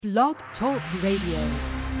Blog Talk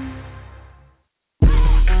Radio.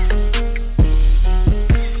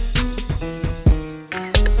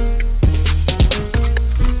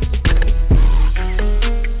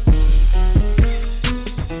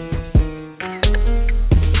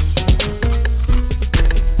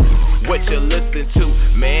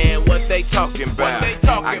 Talking about.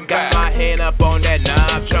 I got my hand up on that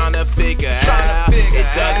knob, trying to figure out. It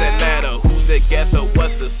doesn't matter who's the guest or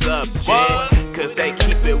what's the subject, cause they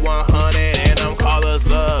keep it 100 and them callers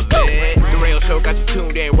love it. The radio show got you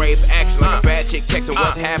tuned in, ready for action like a bad chick texting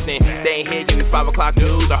what's happening. They ain't here, give me 5 o'clock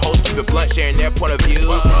news. The host keep it blunt, sharing their point of view.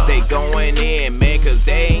 They going in, man, cause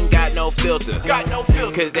they ain't got no filter.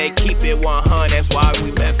 Cause they keep it 100, that's why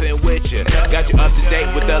we messing with you. Got you up to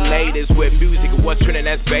date with the latest, with music and what's trending,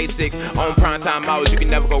 that's basics. On primetime hours, you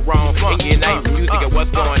can never go wrong. And get nice music and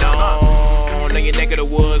what's going on in your neck of the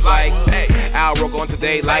woods, like, hey, Al Roker on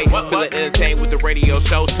Today Light. Feeling entertained with the radio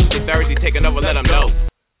show. Tuesday, Thursday, taking over, let them know.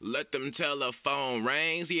 Let them telephone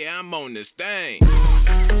rings, yeah, I'm on this thing.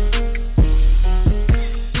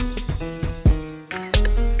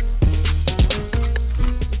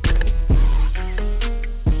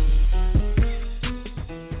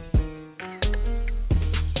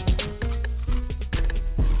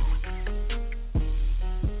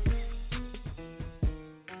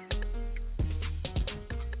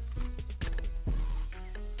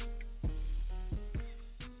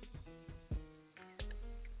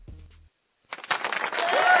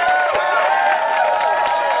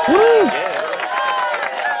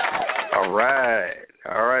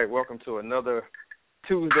 Welcome to another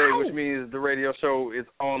Tuesday, which means the radio show is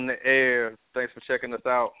on the air. Thanks for checking us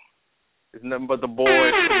out. It's nothing but the boys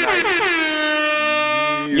tonight.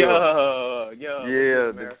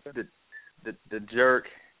 The jerk,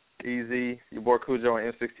 Easy, your boy Cujo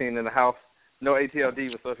and M16 in the house. No ATL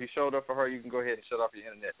Diva, so if you showed up for her, you can go ahead and shut off your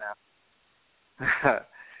internet now.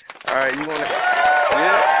 All right, you want to?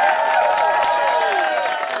 Yeah.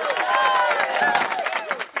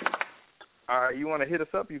 All right, you want to hit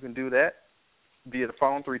us up, you can do that via the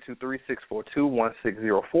phone,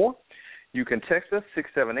 323-642-1604. You can text us,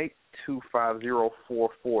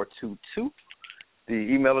 678-250-4422. The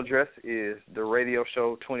email address is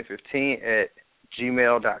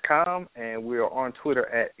theradioshow2015@gmail.com, and we are on Twitter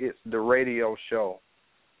at It's The Radio Show.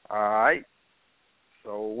 All right,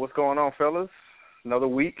 so what's going on, fellas? Another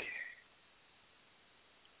week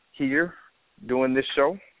here doing this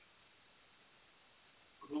show.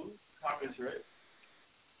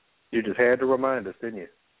 You just had to remind us, didn't you?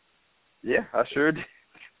 Yeah, I sure did.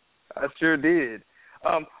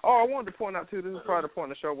 I wanted to point out, too, this is probably the point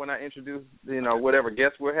in the show when I introduce, whatever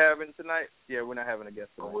guest we're having tonight. Yeah, we're not having a guest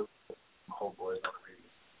tonight.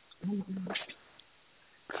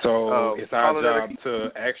 So it's our job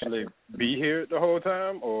to actually be here the whole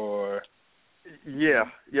time, or? Yeah,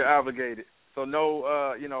 you're obligated. So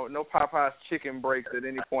no, no Popeye's chicken breaks at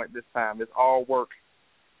any point this time. It's all work.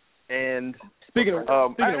 And speaking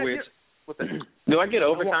of which, do I get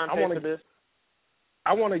overtime pay for this?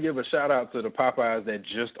 I want to give a shout out to the Popeyes that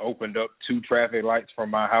just opened up 2 traffic lights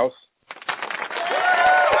from my house.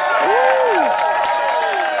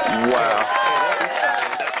 Wow,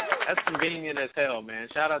 that's convenient as hell, man.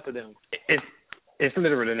 Shout out to them. It's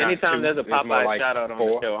literally not. Anytime there's a Popeye like shout out on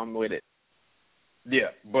 4. The show, I'm with it.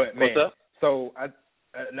 Yeah, but what's up? So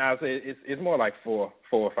now it's more like 4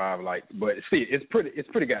 or 5 lights, but see, it's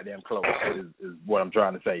pretty goddamn close is what I'm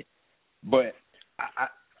trying to say. But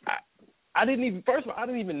I didn't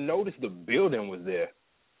even notice the building was there.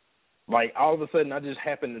 Like all of a sudden, I just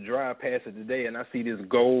happened to drive past it today, and I see this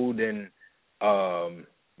golden, the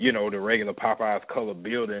regular Popeyes color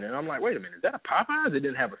building, and I'm like, wait a minute, is that a Popeyes? It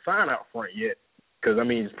didn't have a sign out front yet, because I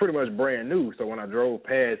mean it's pretty much brand new. So when I drove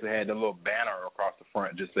past, it had the little banner across the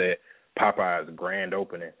front, just said Popeye's grand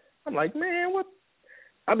opening. I'm like, man, what?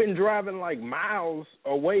 I've been driving like miles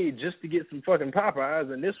away just to get some fucking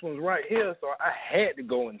Popeyes, and this one's right here, so I had to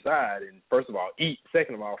go inside and first of all eat,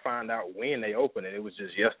 second of all find out when they open it. It was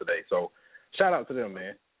just yesterday, so shout out to them,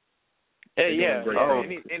 man. Hey, yeah.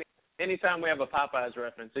 Anytime we have a Popeyes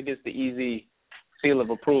reference, it gets the easy seal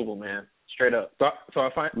of approval, man. Straight up. So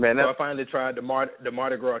I finally tried the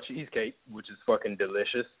Mardi Gras cheesecake, which is fucking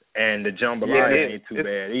delicious, and the jambalaya ain't too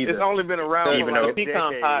bad either. It's only been around even for like a decade.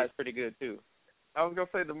 Pecan pie is pretty good too. I was gonna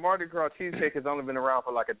say the Mardi Gras cheesecake has only been around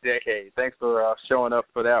for like a decade. Thanks for showing up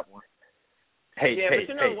for that one.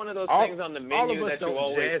 But one of those things on the menu that you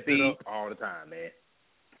always see all the time, man.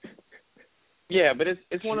 Yeah, but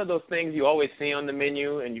it's one of those things you always see on the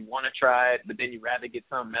menu and you want to try it, but then you rather get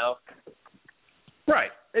something else.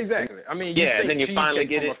 Right, exactly. I mean, and then you finally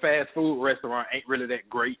get from a fast food restaurant ain't really that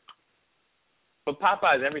great. But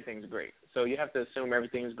Popeyes, everything's great. So you have to assume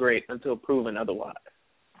everything's great until proven otherwise.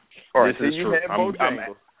 All right, this is true.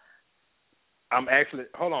 I'm actually,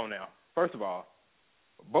 hold on now. First of all,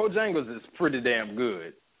 Bojangles is pretty damn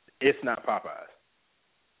good. It's not Popeyes.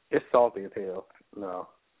 It's salty as hell. No,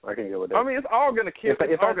 I can't go with that. I mean, it's all gonna kill.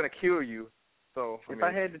 It's all gonna kill you. So if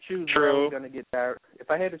I had to choose where I was gonna get if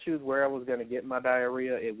I had to choose where I was gonna get my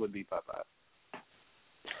diarrhea, it would be Popeyes.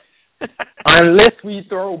 Unless we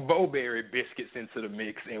throw Bo-Berry biscuits into the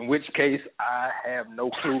mix, in which case I have no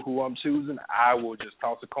clue who I'm choosing. I will just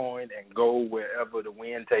toss a coin and go wherever the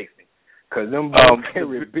wind takes me. Because them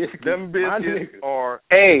Bo-Berry biscuits,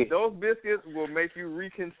 those biscuits will make you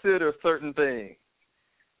reconsider certain things.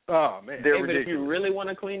 Oh, man. Hey, but if you really want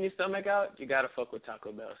to clean your stomach out, you got to fuck with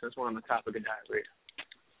Taco Bell. Since we're on the topic of diarrhea.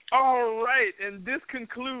 All right, and this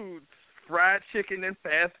concludes fried chicken and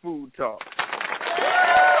fast food talk.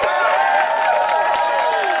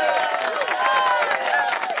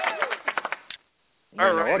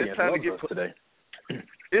 All right, it's time to get today.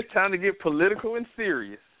 It's time to get political and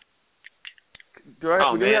serious. Do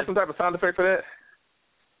we have some type of sound effect for that?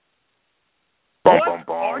 What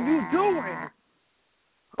are you doing?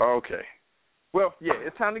 Okay. Well, yeah,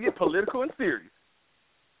 it's time to get political and serious.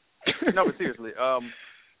 No, but seriously,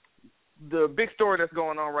 the big story that's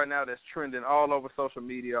going on right now that's trending all over social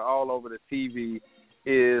media, all over the TV,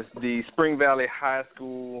 is the Spring Valley High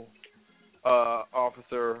School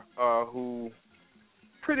officer who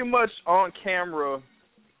pretty much on camera,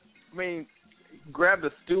 grabbed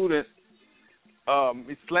a student,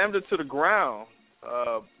 he slammed her to the ground.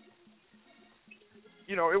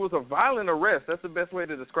 It was a violent arrest. That's the best way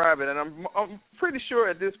to describe it. And I'm pretty sure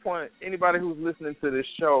at this point, anybody who's listening to this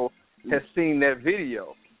show has seen that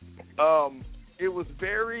video. It was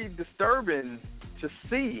very disturbing to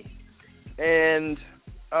see, and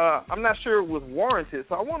I'm not sure it was warranted.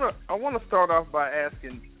 So I want to start off by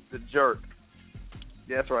asking the jerk.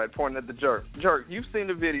 That's right, pointing at the jerk. Jerk, you've seen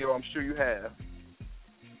the video. I'm sure you have.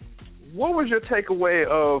 What was your takeaway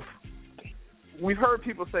of? We've heard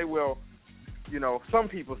people say, well, some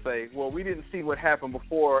people say, well, we didn't see what happened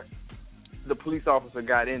before the police officer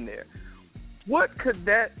got in there. What could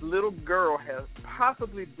that little girl have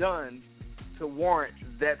possibly done to warrant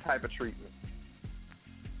that type of treatment?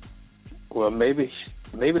 Well, maybe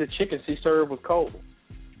the chicken she served was cold.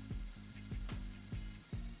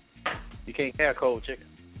 You can't have cold chicken.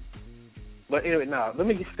 But anyway, let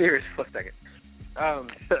me get serious for a second.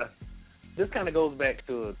 This kind of goes back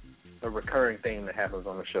to a recurring theme that happens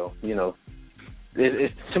on the show.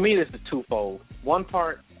 To me, this is twofold. One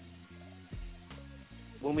part,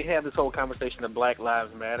 when we have this whole conversation of Black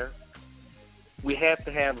Lives Matter, we have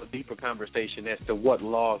to have a deeper conversation as to what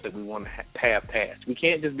laws that we want to have passed. We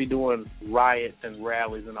can't just be doing riots and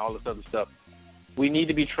rallies and all this other stuff. We need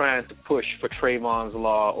to be trying to push for Trayvon's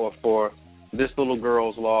law or for this little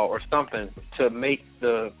girl's law or something to make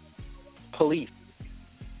the police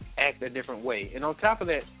act a different way. And on top of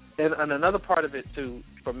that, and another part of it, too,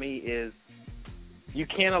 for me, is you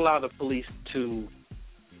can't allow the police to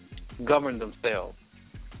govern themselves.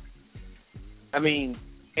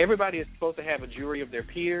 Everybody is supposed to have a jury of their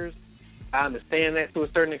peers. I understand that to a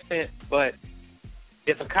certain extent, but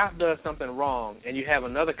if a cop does something wrong and you have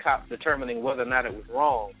another cop determining whether or not it was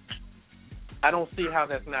wrong, I don't see how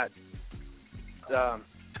that's not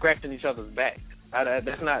scratching each other's back.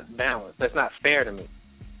 That's not balanced. That's not fair to me.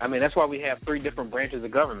 That's why we have three different branches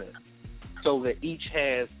of government, so that each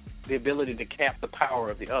has the ability to cap the power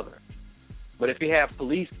of the other. But if you have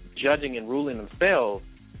police judging and ruling themselves,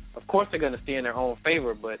 of course they're going to stay in their own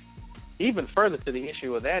favor. But even further to the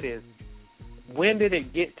issue of that is, when did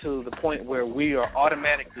it get to the point where we are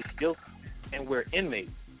automatically guilty and we're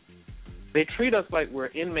inmates? They treat us like we're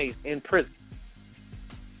inmates in prison.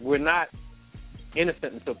 We're not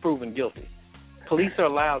innocent until proven guilty. Police are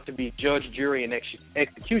allowed to be judge, jury, and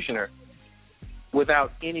executioner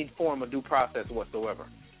without any form of due process whatsoever.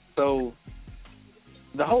 So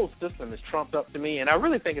the whole system is trumped up to me, and I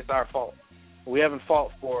really think it's our fault. We haven't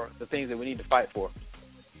fought for the things that we need to fight for.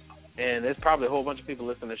 And there's probably a whole bunch of people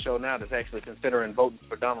listening to the show now that's actually considering voting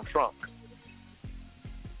for Donald Trump.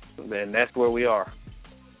 And that's where we are.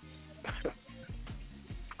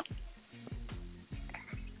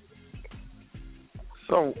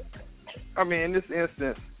 So, in this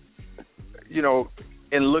instance,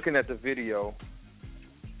 in looking at the video,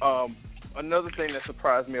 another thing that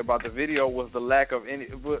surprised me about the video was the lack of any.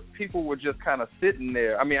 People were just kind of sitting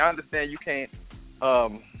there. I understand you can't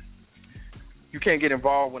get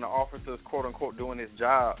involved when the officer is quote unquote doing his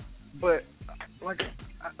job, but I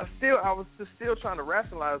was still trying to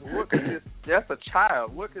rationalize what could that's a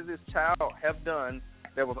child. What could this child have done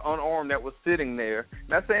that was unarmed that was sitting there.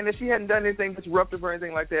 Not saying that she hadn't done anything disruptive or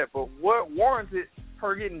anything like that, but what warranted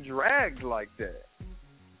her getting dragged like that?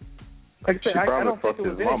 Like I said, I don't think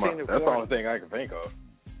there was anything. That's the only thing I can think of.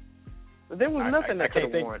 But there was nothing that could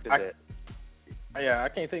have warranted that. Yeah, I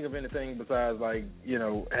can't think of anything besides like, you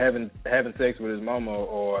know, having sex with his mama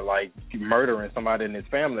or like murdering somebody in his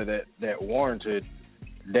family that warranted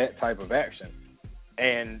that type of action.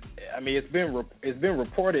 And I mean, it's been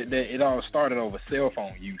reported that it all started over cell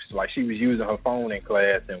phone use. Like she was using her phone in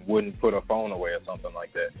class and wouldn't put her phone away or something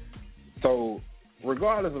like that. So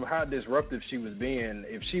regardless of how disruptive she was being,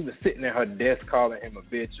 if she was sitting at her desk calling him a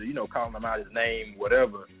bitch or, you know, calling him out his name,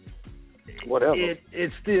 whatever.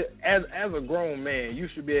 It's still, as a grown man, you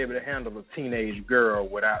should be able to handle a teenage girl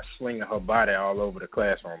without slinging her body all over the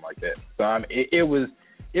classroom like that. So I mean, it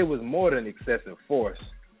was more than excessive force.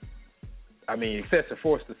 I mean, excessive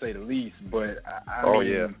force to say the least. But I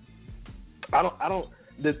mean, I don't.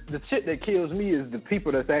 The shit that kills me is the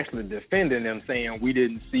people that's actually defending them, saying we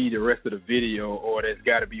didn't see the rest of the video or there's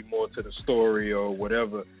got to be more to the story or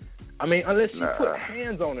whatever. I mean, unless you put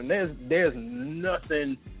hands on them, there's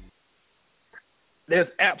nothing. There's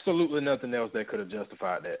absolutely nothing else that could have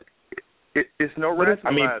justified that. It's no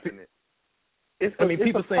rationalizing it.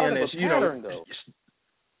 People saying that, you know,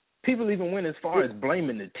 people even went as far as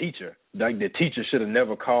blaming the teacher. Like the teacher should have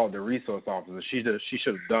never called the resource officer. She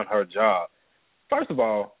should have done her job. First of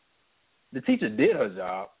all, the teacher did her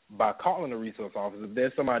job by calling the resource officer. If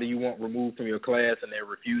there's somebody you want removed from your class and they're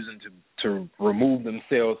refusing to remove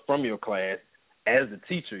themselves from your class, as the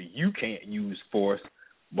teacher, you can't use force.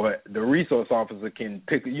 But the resource officer can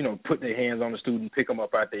put their hands on the student, pick them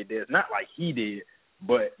up out their desk. Not like he did,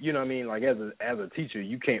 but you know what I mean. Like as a teacher,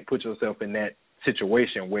 you can't put yourself in that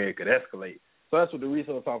situation where it could escalate. So that's what the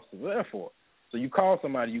resource officer is there for. So you call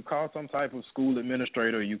somebody, you call some type of school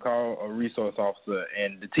administrator, you call a resource officer,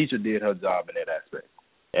 and the teacher did her job in that aspect.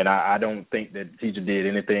 And I don't think that the teacher did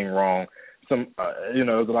anything wrong.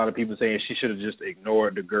 There's a lot of people saying she should have just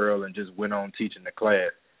ignored the girl and just went on teaching the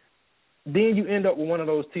class. Then you end up with one of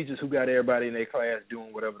those teachers who got everybody in their class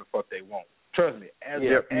doing whatever the fuck they want. Trust me, as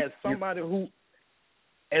somebody who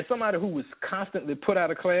was constantly put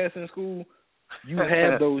out of class in school, you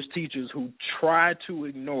have those teachers who try to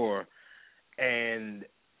ignore, and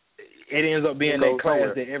it ends up being their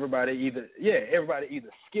class that everybody either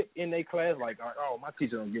skip in their class, like, oh, my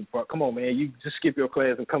teacher don't give a fuck. Come on, man, you just skip your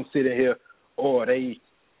class and come sit in here, or they,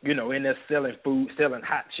 you know, in there selling food, selling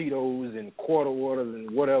hot Cheetos and quarter waters and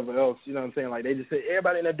whatever else, you know what I'm saying? Like, they just say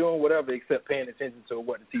everybody in there doing whatever except paying attention to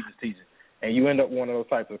what the teacher's teaching. And you end up with one of those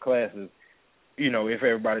types of classes, you know, if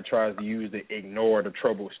everybody tries to use the ignore the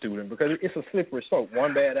trouble student, because it's a slippery slope.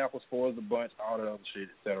 One bad apple spoils the bunch, all that other shit,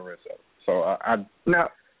 et cetera, et cetera. So Now,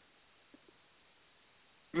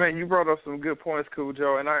 man, you brought up some good points,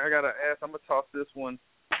 Cujo, and I got to ask, I'm going to toss this one.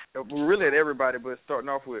 We're really at everybody, but starting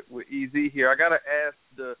off with EZ here. I gotta ask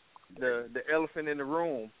the elephant in the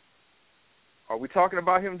room. Are we talking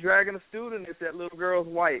about him dragging a student? If that little girl's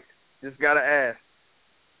white, just gotta ask.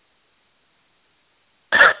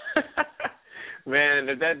 Man,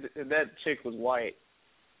 if that chick was white,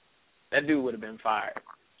 that dude would have been fired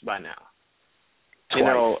by now. Twice. You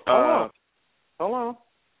know, hold on.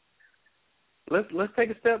 Let's take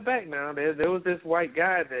a step back now. There was this white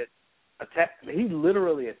guy that he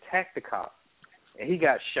literally attacked the cop, and he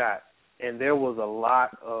got shot, and there was a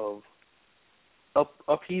lot of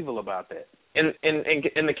upheaval about that. In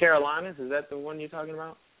the Carolinas, is that the one you're talking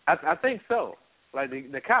about? I think so. Like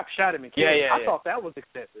the cop shot him and killed him. I thought that was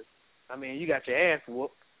excessive. I mean, you got your ass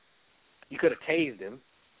whooped. You could have tased him.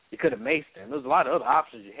 You could have maced him. There was a lot of other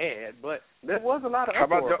options you had, but there was a lot of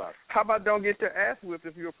uproar about it. How about don't get your ass whipped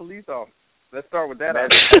if you're a police officer? Let's start with that.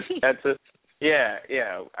 Yeah.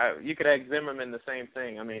 You could ask Zimmerman the same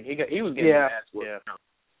thing. I mean, he was getting his ass whipped.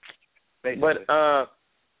 Yeah. But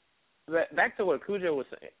back to what Cujo was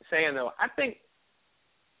saying, though, I think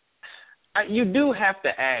you do have to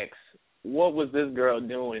ask, what was this girl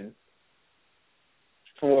doing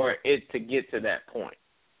for it to get to that point?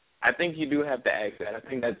 I think you do have to ask that. I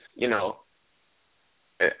think that's, you know,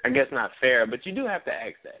 I guess not fair, but you do have to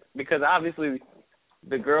ask that, because obviously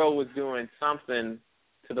the girl was doing something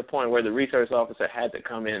to the point where the resource officer had to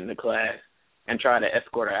come in the class and try to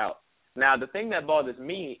escort her out. Now, the thing that bothers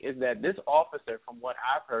me is that this officer, from what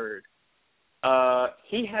I've heard,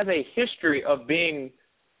 he has a history of being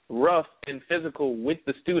rough and physical with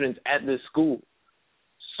the students at this school.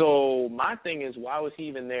 So my thing is, why was he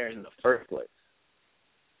even there in the first place?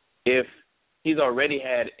 If he's already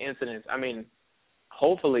had incidents, I mean,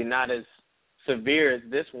 hopefully not as severe as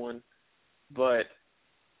this one, but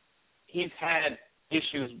he's had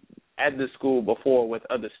issues at the school before with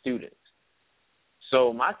other students.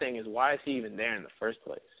 So my thing is, why is he even there in the first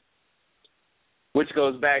place? Which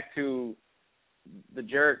goes back to the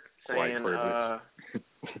jerk saying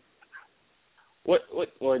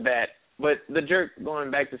but the jerk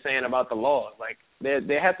going back to saying about the laws, like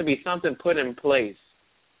there has to be something put in place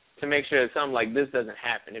to make sure that something like this doesn't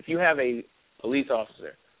happen. If you have a police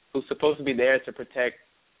officer who's supposed to be there to protect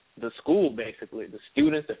the school, basically, the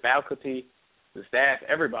students, the faculty, the staff,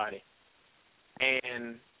 everybody,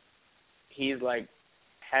 and he's like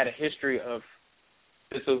had a history of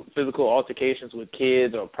physical altercations with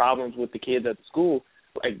kids or problems with the kids at the school,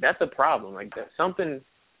 like that's a problem. Like that something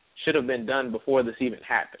should have been done before this even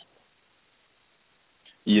happened.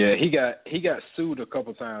 Yeah, he got sued a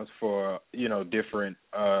couple times for, different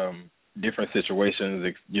situations,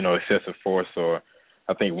 excessive force, or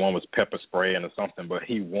I think one was pepper spraying or something, but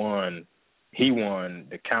he won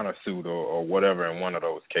the countersuit or whatever in one of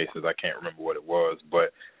those cases. I can't remember what it was,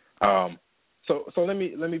 but so let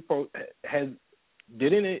me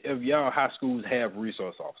did any of y'all high schools have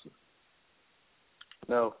resource officers?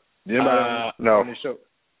 No. Did anybody no. on the show?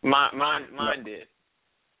 Mine did.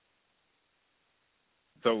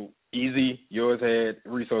 So, Easy, yours had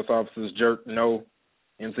resource officers. Jerk, no.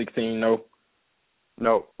 M16, no.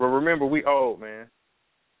 No. But remember, we old, man.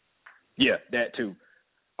 Yeah, that too.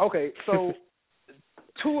 Okay, so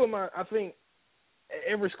I think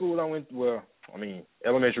every school I went to,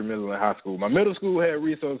 elementary, middle, and high school. My middle school had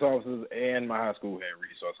resource officers, and my high school had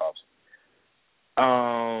resource officers.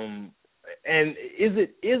 And is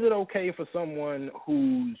it okay for someone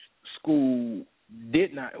whose school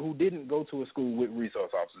didn't go to a school with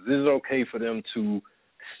resource officers? Is it okay for them to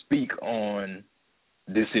speak on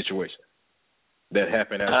this situation that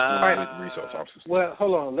happened at school with resource officers? Well,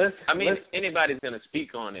 hold on. Anybody's going to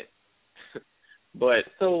speak on it, but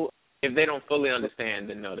so if they don't fully understand,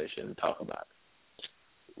 then no, they shouldn't talk about it.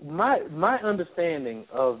 My understanding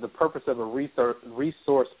of the purpose of a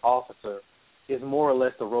resource officer is more or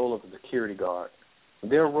less the role of a security guard.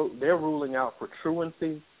 They're ruling out for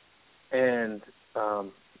truancy and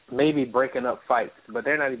maybe breaking up fights, but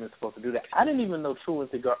they're not even supposed to do that. I didn't even know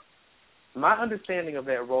truancy guard. My understanding of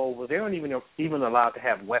that role was they weren't even allowed to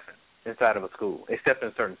have weapons inside of a school, except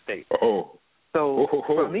in certain states. For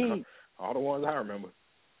me, all the ones I remember.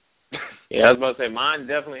 Yeah, I was about to say mine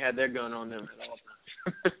definitely had their gun on them at all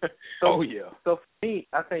times. So for me,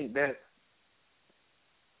 I think that's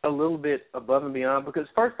a little bit above and beyond because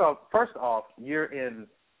first off, you're in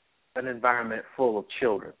an environment full of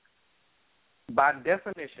children. By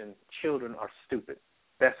definition, children are stupid.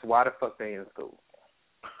 That's why the fuck they in school.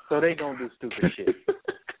 So they gonna do stupid shit.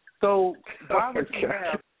 So why would you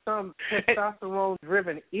have some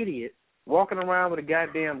testosterone-driven idiot walking around with a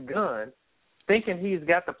goddamn gun, thinking he's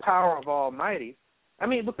got the power of Almighty? I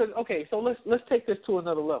mean, because so let's take this to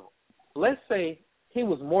another level. Let's say he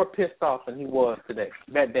was more pissed off than he was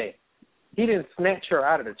that day. He didn't snatch her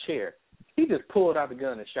out of the chair. He just pulled out the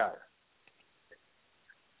gun and shot her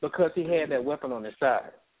because he had that weapon on his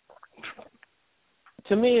side.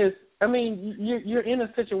 To me, you're in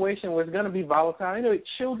a situation where it's going to be volatile.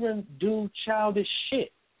 Children do childish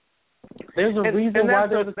shit. There's a reason why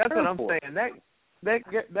there's a That's what I'm for saying.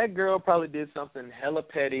 That girl probably did something hella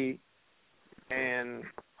petty and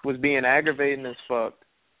was being aggravating as fuck.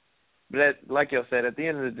 But like y'all said, at the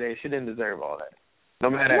end of the day, she didn't deserve all that. No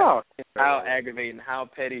matter how aggravating, how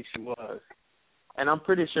petty she was. And I'm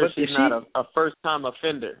pretty sure she's not a first-time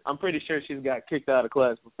offender. I'm pretty sure she's got kicked out of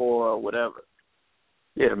class before or whatever.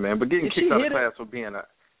 Yeah, man, but getting kicked out of class for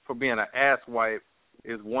being an ass wipe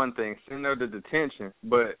is one thing. Sending her to detention,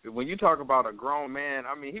 but when you talk about a grown man,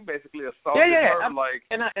 I mean, he basically assaulted her.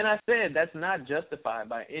 And I said that's not justified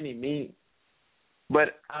by any means.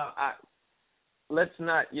 But let's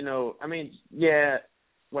not,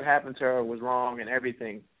 what happened to her was wrong and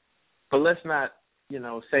everything. But let's not,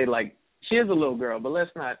 say like she is a little girl, but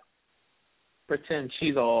let's not pretend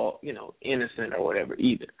she's all, innocent or whatever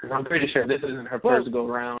either. Because I'm pretty sure this isn't her first go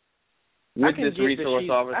around with this resource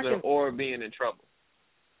officer or being in trouble.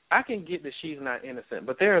 I can get that she's not innocent,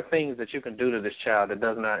 but there are things that you can do to this child that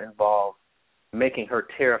does not involve making her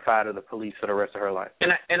terrified of the police for the rest of her life.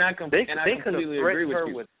 And I completely agree with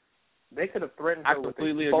you. They could have threatened her with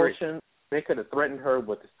expulsion. They could have threatened her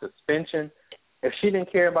with suspension. If she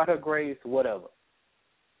didn't care about her grades, whatever.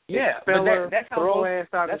 Yeah, but that's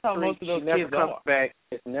how most of those kids comes back.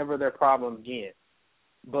 It's never their problem again.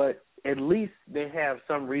 But at least they have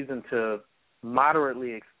some reason to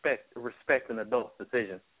moderately respect an adult's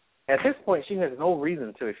decision. At this point, she has no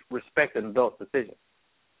reason to respect an adult's decision.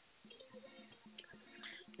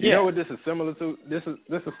 You know what this is similar to? This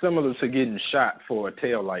is similar to getting shot for a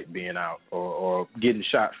tail light being out, or getting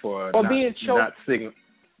shot for or being choked,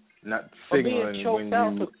 not signaling or being choked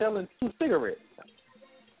out for selling 2 cigarettes.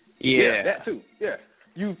 Yeah, that too. Yeah,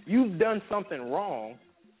 you've done something wrong.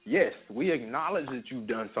 Yes, we acknowledge that you've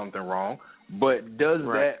done something wrong, but does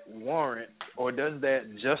that warrant or does that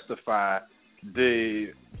justify the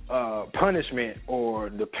punishment or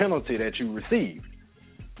the penalty that you received,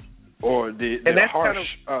 or the harsh,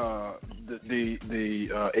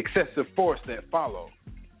 the excessive force that followed?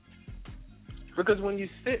 Because when you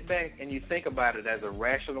sit back and you think about it as a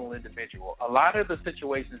rational individual, a lot of the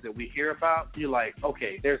situations that we hear about, you're like,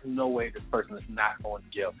 okay, there's no way this person is not going to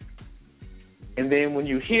jail. And then when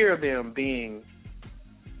you hear them being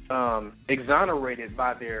exonerated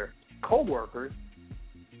by their coworkers,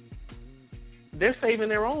 they're saving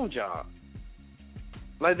their own job.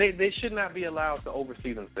 Like they should not be allowed to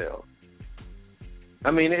oversee themselves.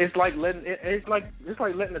 I mean, it's like letting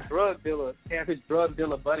a drug dealer have his drug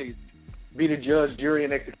dealer buddies be the judge, jury,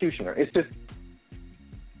 and executioner. It's just,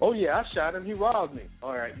 oh yeah, I shot him. He robbed me.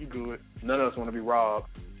 All right, you good. None of us want to be robbed.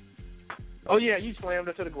 Oh yeah, you slammed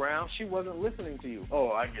her to the ground. She wasn't listening to you.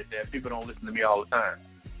 Oh, I get that. People don't listen to me all the time.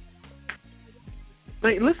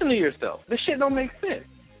 Like, listen to yourself. This shit don't make sense.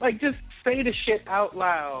 Like, just say the shit out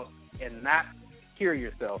loud and not hear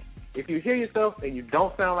yourself. If you hear yourself and you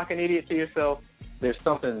don't sound like an idiot to yourself, there's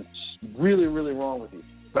something really, really wrong with you.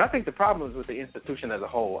 But I think the problem is with the institution as a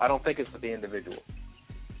whole. I don't think it's with the individual.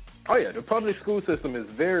 Oh yeah, the public school system is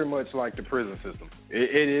very much like the prison system.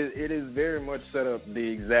 It is very much set up the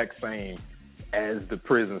exact same as the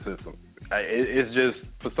prison system. It's just,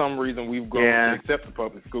 for some reason, we've grown to accept the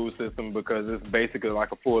public school system because it's basically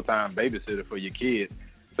like a full-time babysitter for your kids.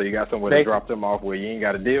 So you got somewhere to drop them off where you ain't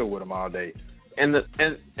got to deal with them all day. And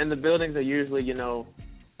the buildings are usually,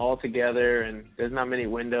 all together, and there's not many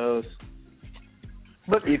windows.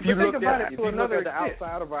 But if you look at the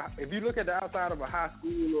outside of a high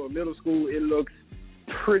school or a middle school, it looks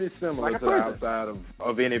pretty similar to the outside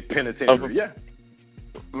of any penitentiary. Yeah.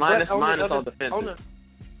 Minus all the fences.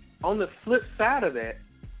 On the flip side of that,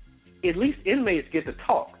 at least inmates get to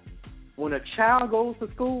talk. When a child goes to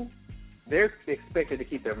school, they're expected to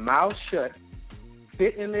keep their mouths shut,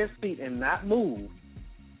 sit in their seat and not move,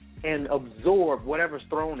 and absorb whatever's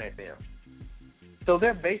thrown at them. So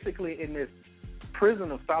they're basically in this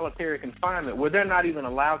prison of solitary confinement where they're not even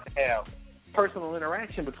allowed to have personal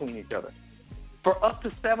interaction between each other for up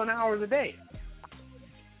to 7 hours a day.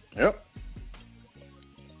 Yep.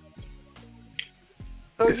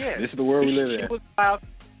 So yeah, this is the world we live in.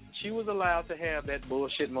 She was allowed to have that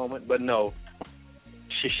bullshit moment, but no,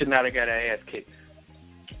 she should not have got her ass kicked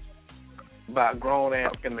by a grown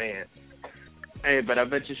African man. Hey, but I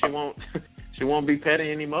bet you she won't be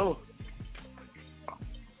petty anymore.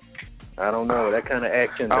 I don't know. That kind of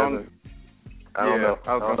action doesn't. I don't know.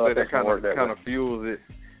 I was gonna say that kind of fuels it,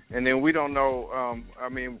 and then we don't know. I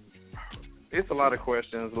mean, it's a lot of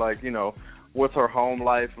questions like, what's her home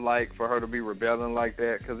life like for her to be rebelling like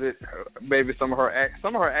that? Because maybe some of her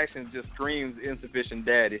actions just screams insufficient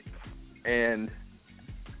daddy, and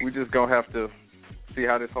we just gonna have to see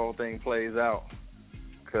how this whole thing plays out.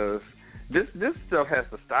 Because this stuff has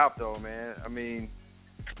to stop, though, man. I mean,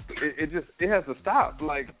 it has to stop.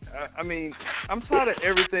 Like, I mean, I'm tired of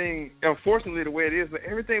everything. Unfortunately, the way it is, but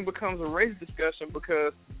everything becomes a race discussion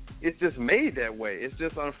because it's just made that way. It's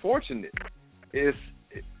just unfortunate. This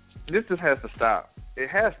just has to stop. It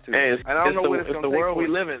has to. Hey, and I don't know what it's going to take. It's the world we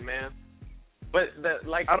live in, man. But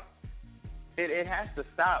it has to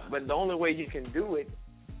stop. But the only way you can do it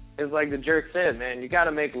is like the jerk said, man. You got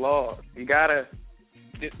to make laws. You got to,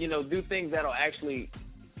 do things that'll actually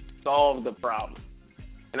solve the problem.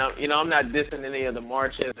 And I'm not dissing any of the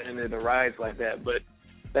marches and any of the riots like that, but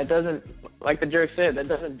that doesn't, like the jerk said, that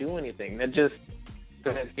doesn't do anything. That just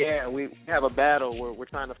says, yeah, we have a battle, we're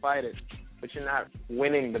trying to fight it, but you're not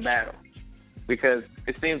winning the battle. Because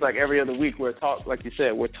it seems like every other week like you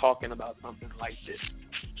said, we're talking about something like this.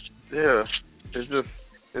 Yeah,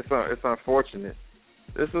 it's unfortunate.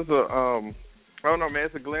 This is I don't know, man,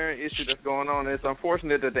 it's a glaring issue that's going on. And it's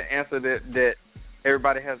unfortunate that the answer that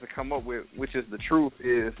everybody has to come up with, which is the truth,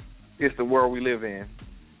 is the world we live in.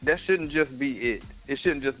 That shouldn't just be it. It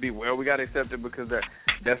shouldn't just be, well, we got to accept it because that's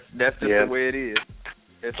just the way it is.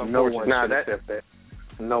 It's unfortunate. No one should accept that.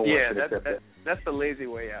 No one should accept that. That's the lazy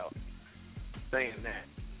way out, saying that.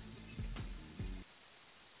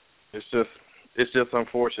 It's just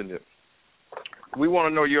unfortunate. We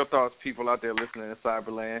want to know your thoughts, people out there listening in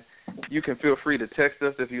Cyberland. You can feel free to text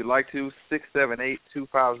us if you'd like to,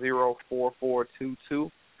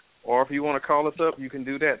 678-250-4422. Or if you want to call us up, you can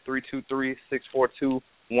do that, 323-642-1037.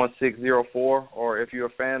 1604, or if you're a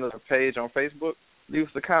fan of the page on Facebook, leave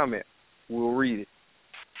us a comment. We'll read it.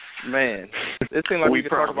 Man, it seems like we could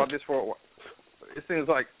talk about this for a while. It seems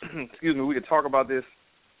like, we could talk about this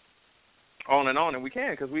on, and we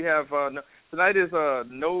can, because we have, tonight is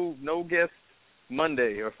no guest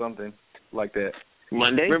Monday or something like that.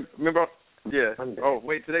 Monday? Remember? Yeah. Monday. Oh,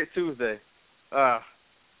 wait, today's Tuesday.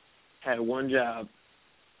 Had one job.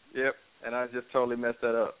 Yep, and I just totally messed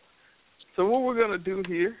that up. So what we're going to do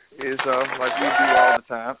here is, like we do all the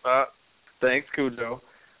time, thanks, Cujo.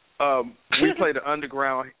 We play the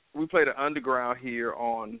underground here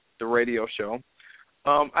on the radio show.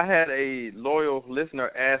 I had a loyal listener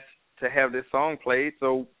ask to have this song played,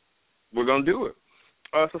 so we're going to do it.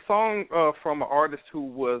 It's a song from an artist who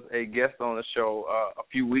was a guest on the show a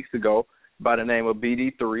few weeks ago by the name of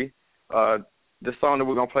BD3. The song that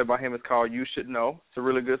we're going to play by him is called You Should Know. It's a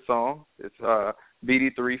really good song. It's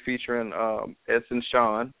BD3 featuring S and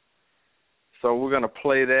Sean. So we're going to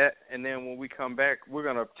play that, and then when we come back, we're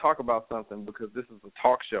going to talk about something because this is a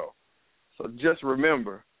talk show. So just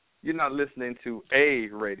remember, you're not listening to a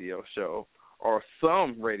radio show or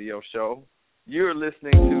some radio show. You're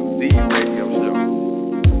listening to the radio show.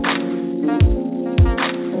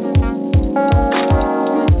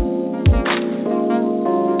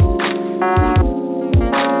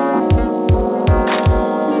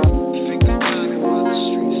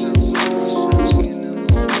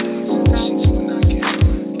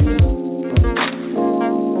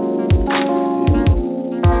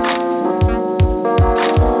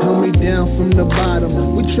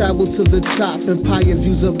 Travel to the top, empire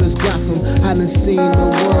views of this Gotham. I done seen the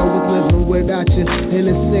world with living without you in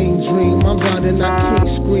the same dream. I'm blind and I can't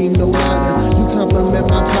scream no louder. You compliment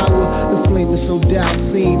my power, the flame is so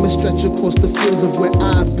doubting. It stretch across the fields of where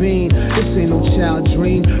I've been. This ain't no child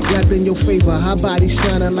dream. Wrapped in your favor, our body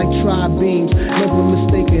shining like tri-beams. Never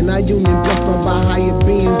mistaken, our union blessed by higher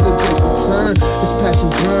beings. The great return, this passion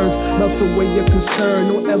burns, melts away your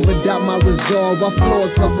concern. Don't ever doubt my resolve. Our flaws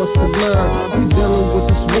help us to learn. We dealing with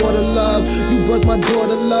this water love, you birthed my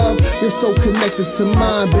daughter love. You're so connected to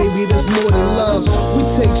mine, baby, there's more than love. We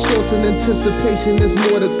take shorts in anticipation, there's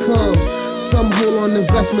more to come. Some hold on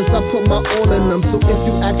investments, I put my all in them. So if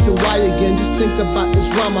you asking why again, just think about this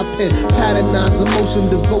rhyme I pen. Patternized emotion,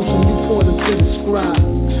 devotion, you poured into the scribe.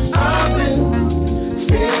 I've been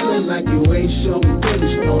feeling like you ain't sure,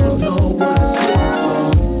 really don't know what it's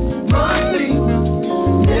for. My feet,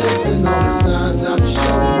 missing all the signs I'm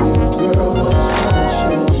showing you, girl, what's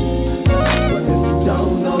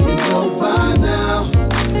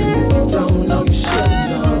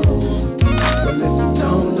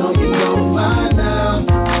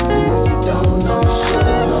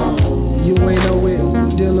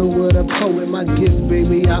poet, my gift,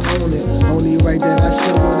 baby, I own it. Only right that I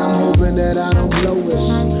show it. I'm hoping that I don't blow it.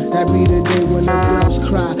 That be the day when the girls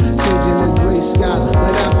cry, changing the gray sky.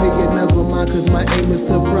 But I pay it, never mind, cause my aim is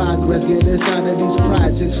to progress. Get inside of these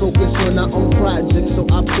projects, focus on our own projects. So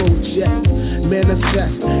I project,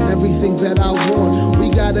 manifest everything that I want. We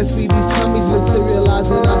gotta see these tummies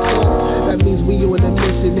materializing our thoughts. That means we on a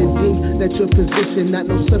mission and think that your position, not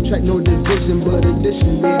no subtract, no division, but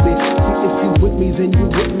addition, baby. See, if you with me, then you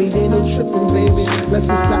with me, ain't no tripping, baby. Let's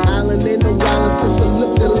just the island, ain't no island, since I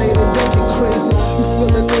look the later, don't get crazy. You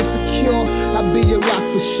feeling insecure, I'll be your rock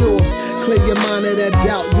for sure. Clear your mind of that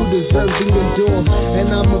doubt, you deserve the endure.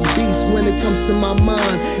 And I'm a beast when it comes to my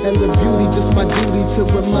mind. And the beauty, just my duty to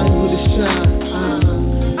remind you to shine.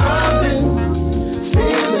 I've been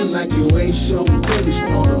feeling like you ain't sure, pretty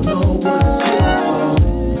strong, don't know what it's for.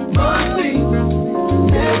 My feet,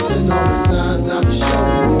 missing all the signs I'm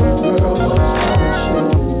showing you, girl, what's coming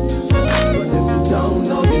true. But if you don't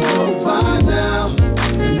know, you know by now.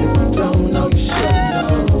 And if you don't know, you should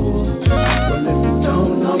know. But if you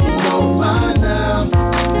don't know, you know by now.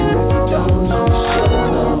 And if you don't know, you should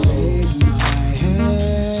know. Take my hand,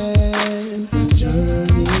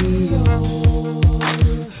 journey on.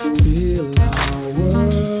 Feel our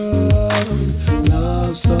world,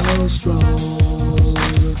 love so strong.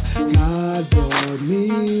 God brought me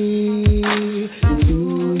into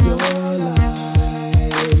your life.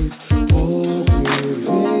 Hope you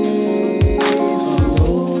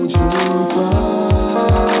hold you far.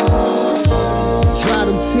 Dry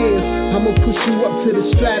them tears, I'ma push you up to the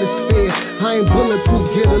stratosphere. I ain't bulletproof,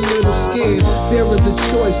 get a little scared. There is a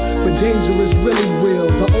choice, but danger is really real.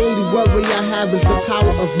 The only worry I have is the power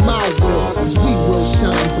of my will. Cause we will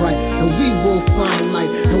shine bright, and we will find light.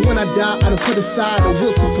 And when I die, I done put aside a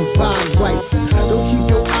will to provide right. Don't keep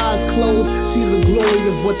your eyes closed, see the glory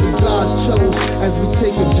of what the gods chose as we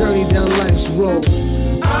take a journey down life's road.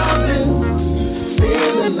 I've been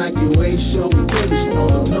Feeling like you ain't sure we really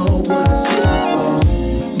don't know what it's here for.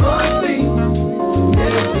 Must be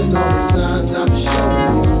missing all the signs I'm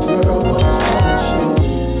showing you, girl, what's wrong with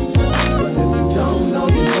you? But if you don't know,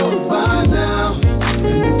 you know by now.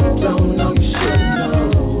 And if you don't know, you should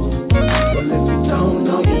know. Well, if you don't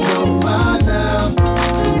know, you know by now.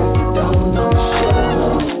 And if you don't know, you should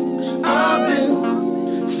know. I've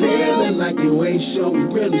been feeling like you ain't sure we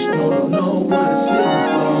really don't know what it's here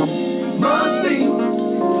for. Must be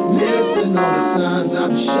missing all the signs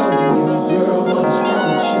I'm showing you, girl, what's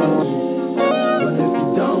wrong with you? But if you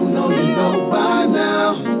don't know, you know by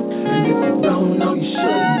now. And if you don't know, you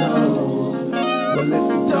should know. Well, if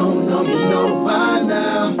you don't know, you know by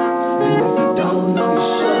now. And if you don't know, you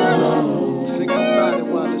should know. Think about it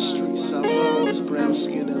while the streets are long, it's brown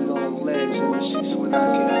skin and long legs and the sheets when I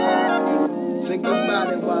get home. Think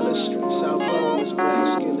about it while the streets are long, it's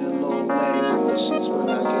brown skin and long legs and the sheets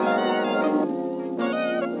when I get home.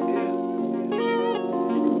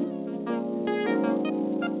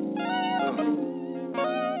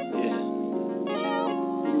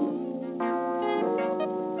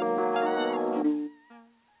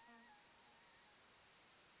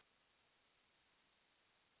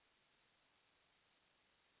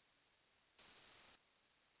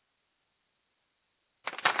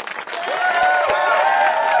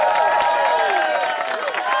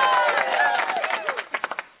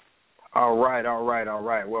 All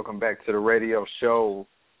right. Welcome back to the radio show.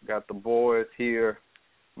 Got the boys here,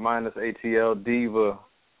 minus ATL Diva.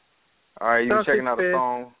 All right, you checking out a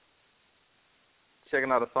song.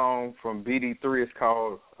 Checking out a song from BD3. It's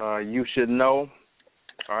called You Should Know.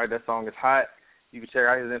 All right, that song is hot. You can check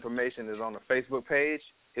out his information. It's on the Facebook page.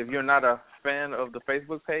 If you're not a fan of the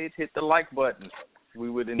Facebook page, hit the like button. We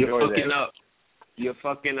would enjoy that. You're fucking up. You're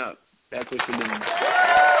fucking up. That's what you're doing.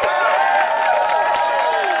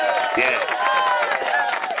 Yeah.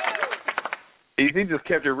 He just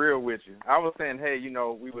kept it real with you. I was saying, hey,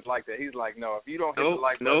 we would like that. He's like, no, if you don't hit the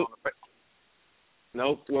like button on the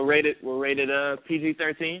Nope. We're rated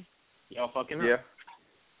PG-13. Y'all fucking up.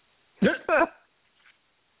 Yeah.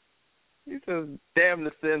 He says, damn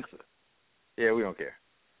the censor. Yeah, we don't care.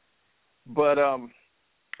 But all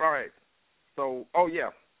right. So,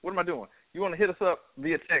 what am I doing? You want to hit us up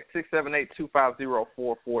via text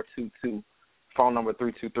 678-250-4422. Phone number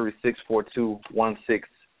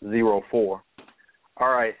 323-642-1604. All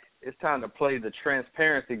right, it's time to play the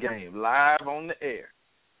transparency game live on the air.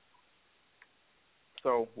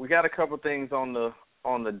 So we got a couple things on the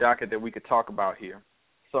docket that we could talk about here.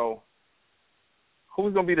 So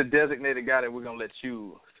who's gonna be the designated guy that we're gonna let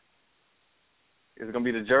choose? Is it gonna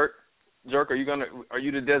be the Jerk? Jerk, are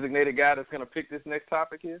you the designated guy that's gonna pick this next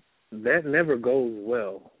topic here? That never goes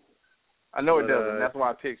well. I know it doesn't. That's why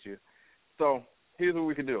I picked you. So here's what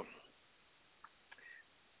we could do.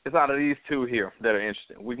 It's out of these two here that are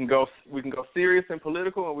interesting. We can go serious and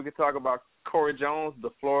political, and we can talk about Corey Jones, the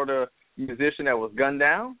Florida musician that was gunned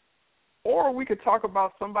down, or we could talk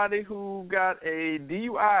about somebody who got a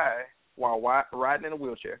DUI while riding in a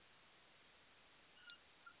wheelchair.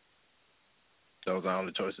 Those are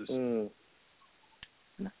only choices.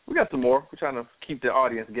 We got some more. We're trying to keep the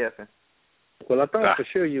audience guessing. Well, I thought for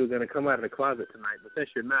sure you were going to come out of the closet tonight, but since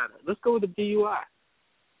you're not, let's go with the DUI.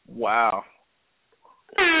 Wow.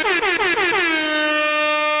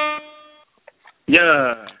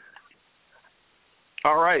 Yeah.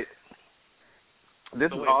 All right. This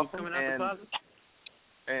is awesome,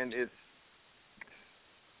 and it's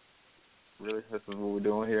really, this is what we're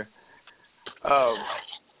doing here.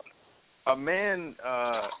 A man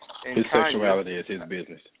in his Kanye, sexuality is his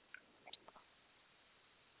business.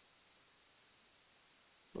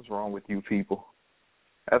 What's wrong with you people?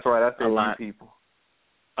 That's right, I said you people.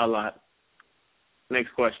 A lot.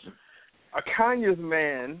 Next question. A Kanye's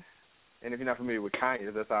man, and if you're not familiar with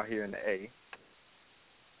Kanye's, that's out here in the A,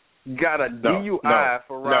 got a DUI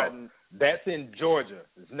for riding. No, that's in Georgia.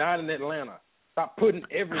 It's not in Atlanta. Stop putting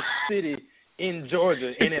every city in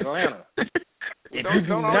Georgia in Atlanta. If you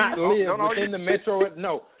do not live within the metro,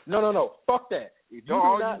 no. Fuck that. If you do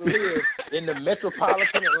not live in the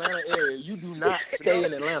metropolitan Atlanta area, you do not stay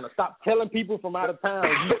in Atlanta. Stop telling people from out of town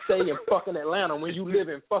you stay in fucking Atlanta when you live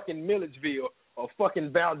in fucking Milledgeville or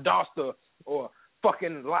fucking Valdosta or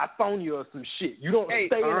fucking Lithonia or some shit. You don't stay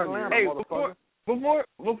in Atlanta, motherfucker.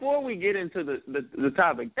 Before we get into the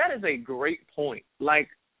topic, that is a great point. Like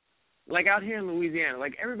out here in Louisiana,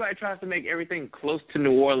 like everybody tries to make everything close to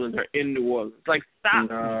New Orleans or in New Orleans. Like, stop.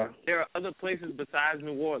 There are other places besides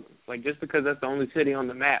New Orleans. Like, just because that's the only city on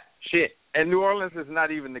the map. Shit. And New Orleans is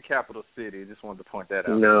not even the capital city. I just wanted to point that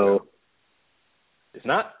out. No. It's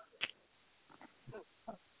not?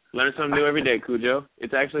 Learn something new every day, Cujo.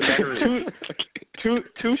 It's actually Baton Rouge.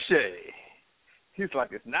 Touche. He's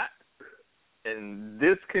like, it's not. And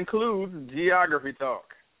this concludes Geography Talk.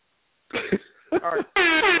 All right.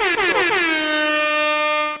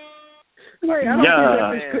 Wait,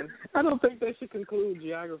 I don't think they should conclude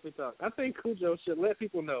Geography Talk. I think Cujo should let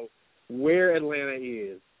people know where Atlanta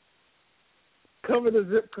is. Cover the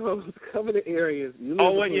zip codes, cover the areas.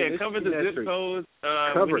 Cover the zip codes.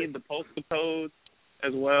 We need the postal codes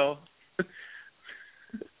as well.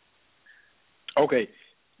 Okay,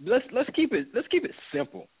 let's keep it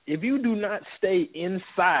simple. If you do not stay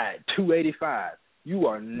inside 285, you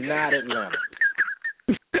are not Atlanta.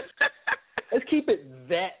 Let's keep it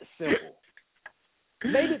that simple.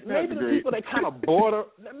 Maybe the people that kind of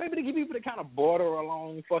border,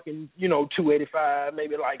 along fucking 285,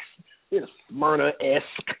 maybe like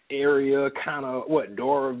Smyrna-esque area, kind of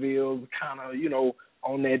Doraville, kind of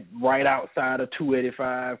on that right outside of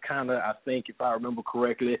 285, kind of, I think, if I remember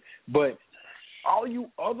correctly. But all you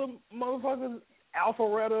other motherfuckers,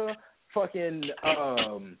 Alpharetta, fucking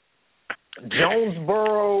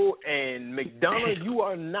Jonesboro and McDonough, you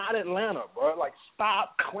are not Atlanta, bro. Like,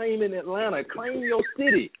 stop claiming Atlanta. Claim your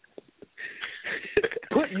city.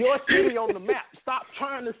 Put your city on the map. Stop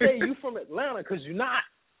trying to say you from Atlanta, because you're not.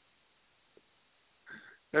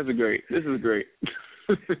 This is great. Yeah.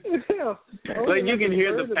 Like, you can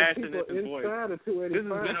hear the passion in his voice. This has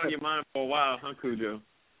been on your mind for a while, huh, Cujo?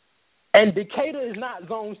 And Decatur is not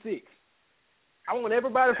Zone 6. I want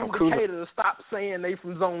everybody from Decatur to stop saying they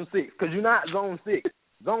from Zone 6, because you're not Zone 6.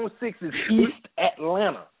 Zone 6 is East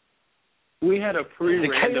Atlanta. We had a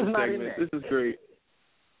pre-random segment. This is great.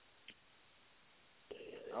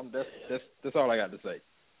 That's all I got to say.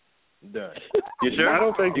 Done. You sure? I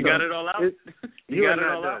don't think you so. got it all out? You got it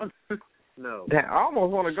all out? No. Damn, I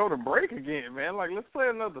almost want to go to break again, man. Like, let's play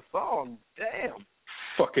another song. Damn.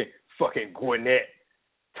 Fucking Gwinnett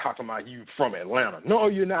talking about you from Atlanta. No,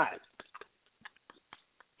 you're not.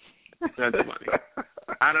 That's funny.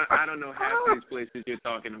 I don't know half these places you're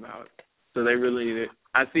talking about, so they really need it.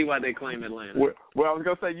 I see why they claim Atlanta. Well, I was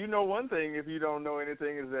gonna say, one thing, if you don't know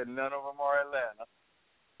anything, is that none of them are Atlanta.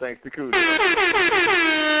 Thanks to Cujo.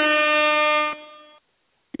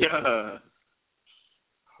 Yeah.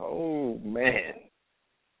 Oh man.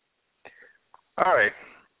 All right.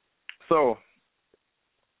 So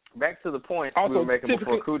back to the point we were making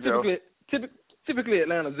before Cujo. Typically,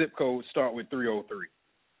 Atlanta zip codes start with 303.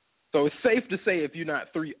 So it's safe to say if you're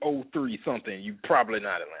not 303 something, you're probably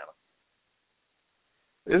not Atlanta.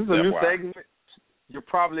 This is a new segment. You're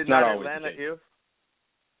probably not Atlanta if.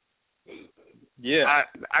 Yeah.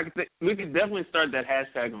 I could think we could definitely start that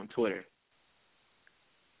hashtag on Twitter.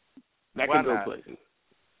 That could go places.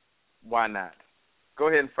 Why not? Go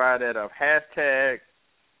ahead and fire that up. Hashtag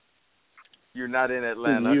you're not in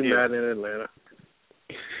Atlanta. You're not in Atlanta.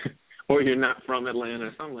 Or you're not from Atlanta,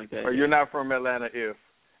 or something like that. Or you're not from Atlanta if.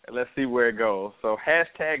 And let's see where it goes. So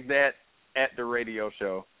hashtag that at the radio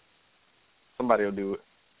show. Somebody will do it.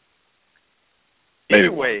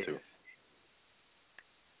 Anyway.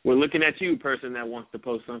 We're looking at you, person that wants to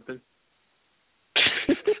post something.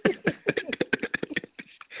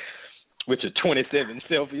 With your 27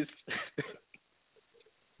 selfies.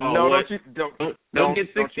 Don't get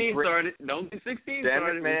 16 started. Don't get 16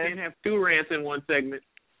 started. Man. We can't have two rants in one segment.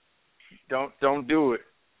 Don't do it.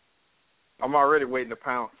 I'm already waiting to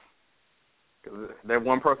pounce. Cause that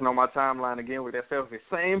one person on my timeline again with that selfie,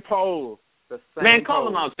 same pose. Call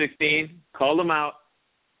them out, 16. Call them out.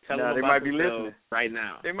 Tell them they might be listening right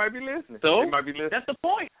now. They might be listening. So they might be listening. That's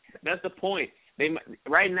the point.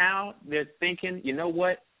 Right now they're thinking, you know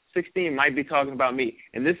what? 16 might be talking about me,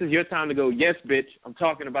 and this is your time to go. Yes, bitch, I'm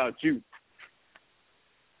talking about you.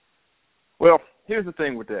 Well, here's the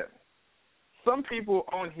thing with that. Some people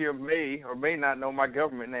on here may or may not know my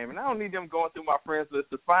government name, and I don't need them going through my friends list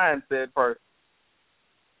to find said person.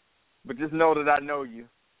 But just know that I know you,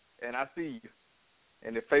 and I see you.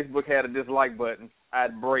 And if Facebook had a dislike button,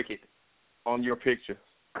 I'd break it on your picture.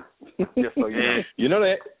 Just so you know. You know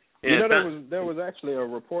that. There was actually a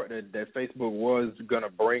report that Facebook was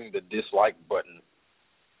gonna bring the dislike button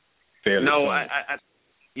fairly soon.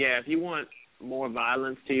 If you want more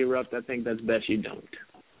violence to erupt, I think that's best you don't.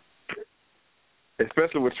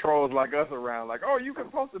 Especially with trolls like us around, like, oh, you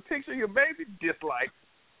can post a picture of your baby, dislike.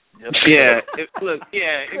 If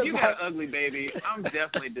you got an ugly baby, I'm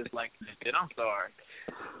definitely disliking that shit. I'm sorry.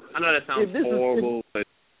 I know that sounds horrible, but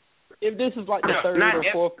if this is like the third or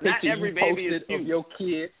fourth picture you posted of your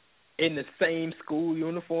kid in the same school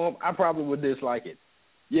uniform, I probably would dislike it.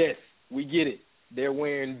 Yes, we get it. They're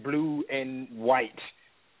wearing blue and white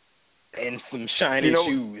and some shiny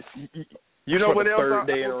shoes. You know what else third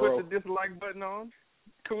day I in a put row. the dislike button on,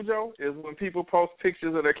 Cujo? Is when people post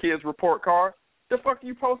pictures of their kids' report card. The fuck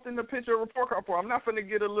you posting the picture of a report card for? I'm not finna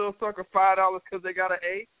get a little sucker $5 because they got an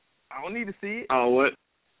A. I don't need to see it. Oh, what?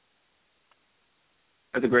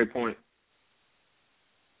 That's a great point.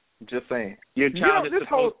 Just saying. Your child is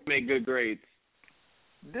supposed to make good grades.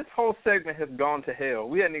 This whole segment has gone to hell.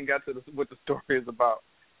 We hadn't even got to what the story is about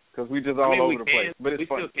because we just all over the place. But it's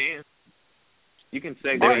fun. Still can. You can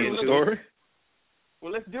segue into the story.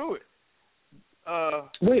 Well, let's do it.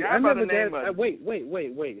 Wait, I never got.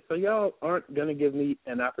 Wait. So y'all aren't gonna give me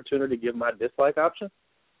an opportunity to give my dislike option?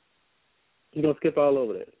 You gonna skip all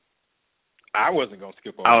over that? I wasn't gonna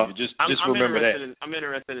skip over you. Just remember that. I'm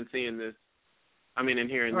interested in seeing this. In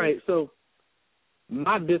hearing this. All right. So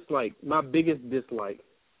my dislike, my biggest dislike,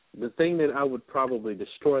 the thing that I would probably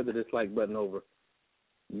destroy the dislike button over.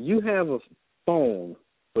 You have a phone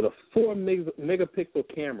with a 4 megapixel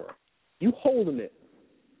camera. You holding it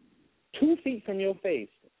 2 feet from your face,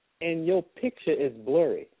 and your picture is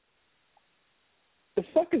blurry. The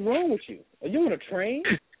fuck is wrong with you? Are you on a train?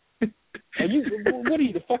 What are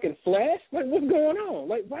you, the fucking Flash? Like, what's going on?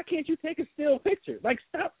 Like, why can't you take a still picture? Like,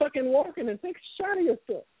 stop fucking walking and take a shot of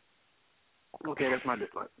yourself. Okay, that's my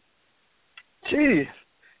dislike. Jeez.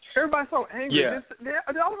 Everybody's so angry. Yeah.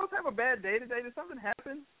 Did all of us have a bad day today? Did something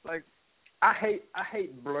happen? Like, I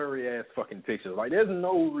hate blurry ass fucking pictures. Like, there's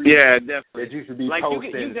no reason definitely. that you should be like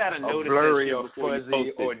posting you gotta a blurry or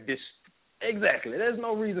fuzzy or exactly. There's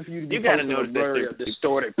no reason for you to be posting a blurry or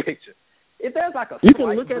distorted picture. If there's like a you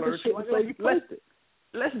can look at the shit and say you posted.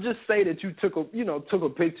 Let's just say that you took a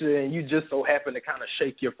picture and you just so happen to kind of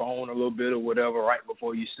shake your phone a little bit or whatever right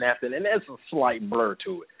before you snapped it, and there's a slight blur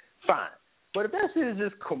to it. Fine. But if that shit is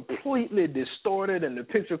just completely distorted and the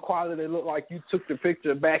picture quality look like you took the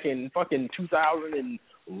picture back in fucking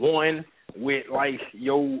 2001 with like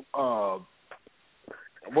your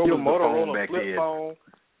Motorola back flip then? phone.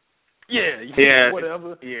 Yeah,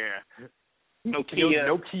 whatever. Yeah.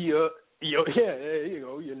 Nokia. There you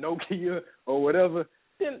go, your Nokia or whatever.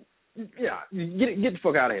 Then get the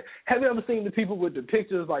fuck out of here. Have you ever seen the people with the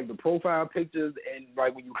pictures, like the profile pictures, and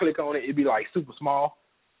like when you click on it, it'd be like super small?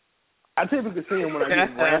 I typically see them when I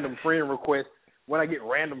get random friend requests. When I get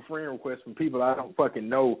random friend requests from people I don't fucking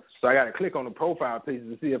know, so I got to click on the profile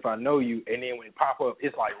pictures to see if I know you, and then when it pop up,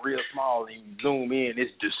 it's like real small, and you zoom in,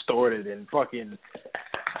 it's distorted and fucking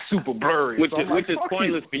super blurry. Which is is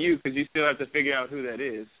pointless for you because you still have to figure out who that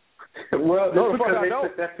is. Well, no, the fuck I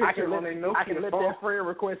don't. That I can let that friend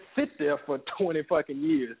request sit there for 20 fucking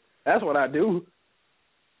years. That's what I do.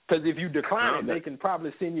 Because if you decline it, they can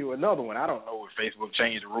probably send you another one. I don't know if Facebook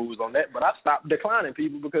changed the rules on that, but I stopped declining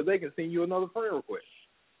people because they can send you another friend request.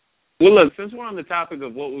 Well, look, since we're on the topic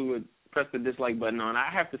of what we would press the dislike button on, I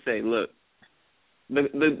have to say, look,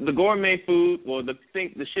 the gourmet food, well, the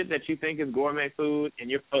shit that you think is gourmet food, and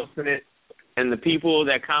you're posting it, and the people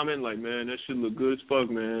that comment like, man, that shit look good as fuck,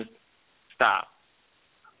 man. Stop.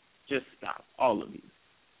 Just stop. All of you.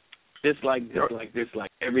 Dislike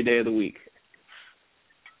every day of the week.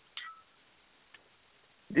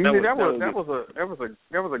 That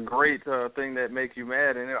was a great thing that makes you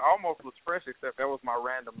mad, and it almost was fresh, except that was my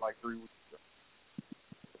random like 3 weeks ago.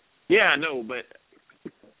 Yeah, I know, but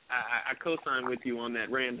I co-signed with you on that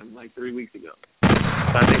random like 3 weeks ago. So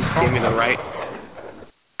I think they gave me the right.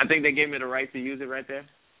 I think they gave me the right to use it right there.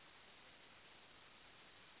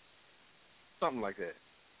 Something like that.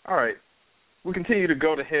 All right. We continue to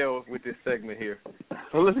go to hell with this segment here.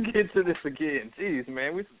 So let's get to this again. Jeez,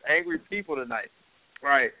 man, we're some angry people tonight. All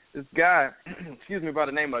right. This guy, by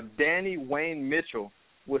the name of Danny Wayne Mitchell,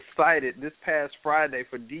 was cited this past Friday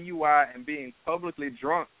for DUI and being publicly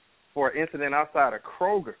drunk for an incident outside of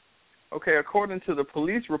Kroger. Okay, according to the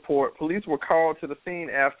police report, police were called to the scene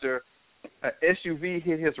after an SUV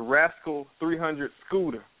hit his Rascal 300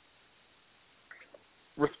 scooter.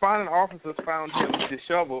 Responding officers found him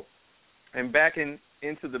disheveled and backing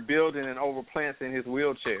into the building and over plants in his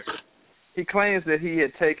wheelchair. He claims that he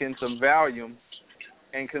had taken some Valium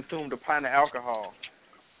and consumed a pint of alcohol.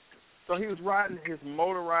 So he was riding his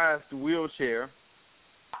motorized wheelchair,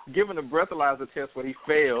 given a breathalyzer test where he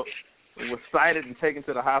failed, and was cited and taken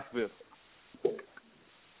to the hospital.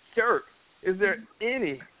 Kirk, is there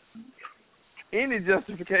any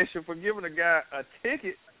justification for giving a guy a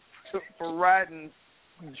ticket for riding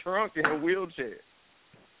drunk in a wheelchair?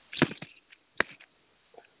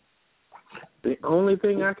 The only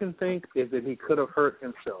thing I can think is that he could have hurt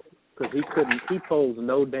himself because he posed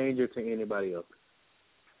no danger to anybody else.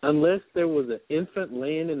 Unless there was an infant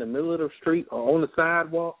laying in the middle of the street or on the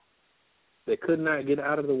sidewalk that could not get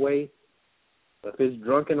out of the way of his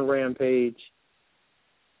drunken rampage,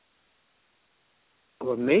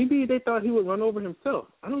 Or maybe they thought he would run over himself.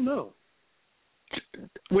 I don't know.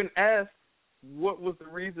 When asked what was the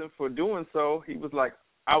reason for doing so, he was like,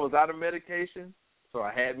 I was out of medication, so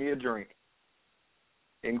I had me a drink.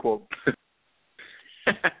 End quote.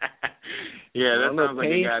 Yeah, that sounds like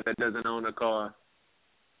a guy that doesn't own a car.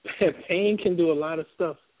 Pain can do a lot of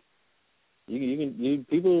stuff.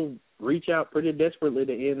 People reach out pretty desperately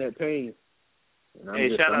to end that pain. Hey,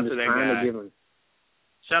 shout out to that guy.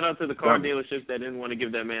 Shout out to the car dealerships that didn't want to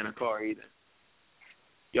give that man a car either.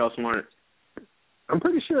 Y'all smart. I'm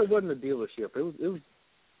pretty sure it wasn't a dealership. It was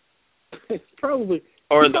it's probably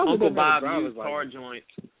or the Uncle Bob used car joint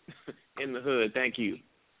in the hood. Thank you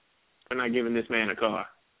for not giving this man a car.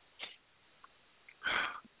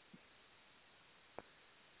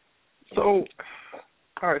 So,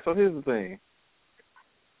 all right. So here's the thing.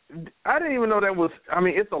 I didn't even know that was. I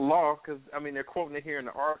mean, it's a law because they're quoting it here in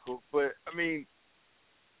the article. But I mean,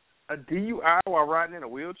 a DUI while riding in a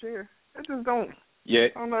wheelchair? That just don't. Yeah.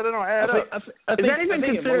 I don't know. That don't add up. Is that even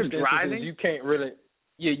considered driving? You can't really.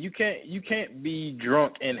 Yeah, you can't be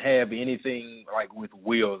drunk and have anything like with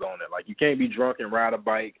wheels on it. Like you can't be drunk and ride a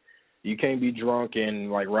bike. You can't be drunk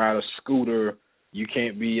and like ride a scooter. You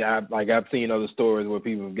can't be I've seen other stories where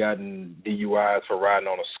people have gotten DUIs for riding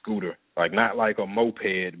on a scooter. Like not like a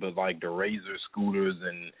moped, but like the Razor scooters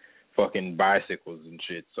and fucking bicycles and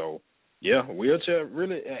shit. So yeah, wheelchair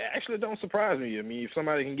really actually don't surprise me. I mean, if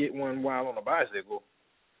somebody can get one while on a bicycle,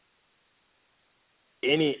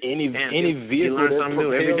 any vehicle that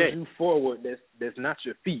propels you forward that's not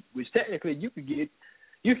your feet, which technically you could get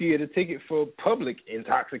a ticket for public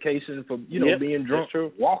intoxication for being drunk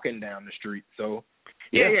walking down the street. So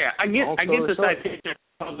yeah. I get the citation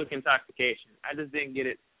for public intoxication. I just didn't get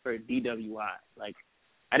it for DWI. Like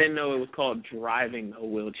I didn't know it was called driving a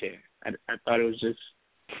wheelchair. I thought it was just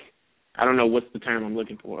I don't know what's the term I'm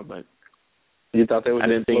looking for, but you thought they were. I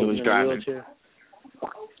didn't think it was driving. Wheelchair?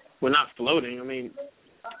 Well, not floating. I mean,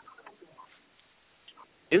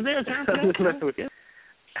 is there a term for that? I'm just messing with you.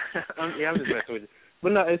 I'm just messing with you.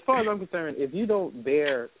 But no, as far as I'm concerned, if you don't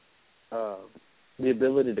bear the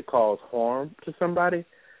ability to cause harm to somebody,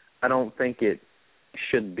 I don't think it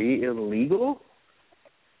should be illegal.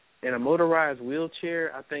 In a motorized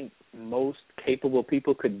wheelchair, I think most capable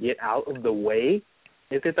people could get out of the way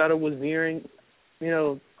if they thought it was veering,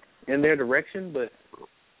 in their direction. But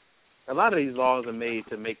a lot of these laws are made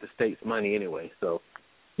to make the states money anyway. So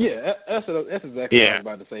yeah, that's exactly what I was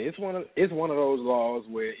about to say. It's one of those laws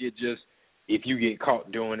where it just if you get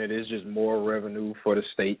caught doing it, it's just more revenue for the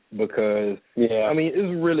state because I mean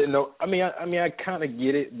it's really no. I mean I kind of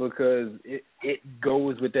get it because it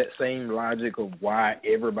goes with that same logic of why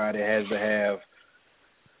everybody has to have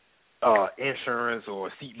insurance or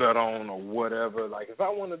a seatbelt on or whatever. Like, if I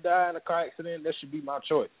want to die in a car accident, that should be my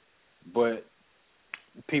choice. But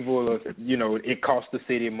people, it costs the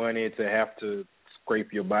city money to have to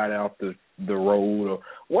scrape your body off the road or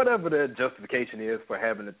whatever the justification is for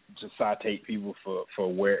having to just citate people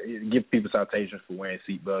give people citations for wearing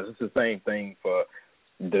seatbelts. It's the same thing for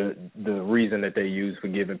the reason that they use for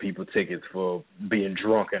giving people tickets for being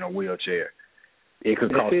drunk in a wheelchair. It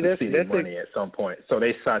could cost the city money at some point. So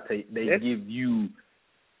they give you.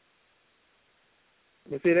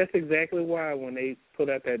 But see, that's exactly why when they put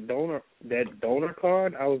out that donor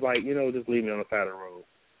card, I was like, just leave me on the side of the road.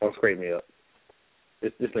 Don't scrape me up.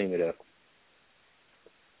 Just leave me there.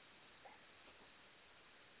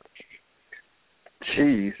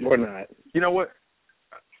 Jeez. Or not. You know what?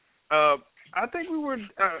 I think we were.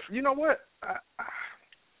 You know what?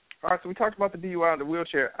 All right, so we talked about the DUI and the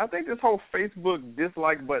wheelchair. I think this whole Facebook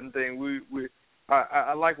dislike button thing,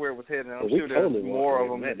 I like where it was heading. I'm sure there's more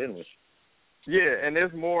of them. That, didn't we? Yeah, and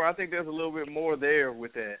there's more. I think there's a little bit more there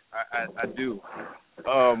with that. I do.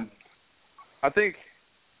 I think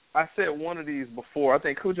I said one of these before. I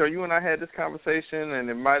think, Cujo, you and I had this conversation,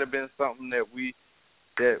 and it might have been something that we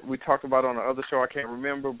talked about on the other show. I can't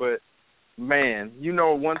remember, but, man,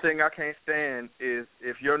 one thing I can't stand is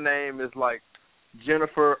if your name is like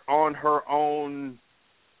Jennifer on her own.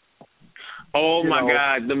 Oh my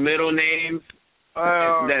God, the middle names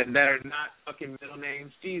that are not fucking middle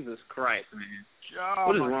names. Jesus Christ, man!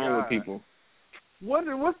 What is wrong with people?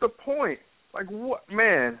 What's the point? Like what,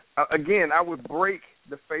 man? Again, I would break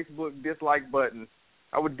the Facebook dislike button.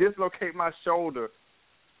 I would dislocate my shoulder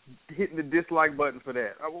hitting the dislike button for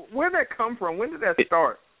that. Where did that come from? When did that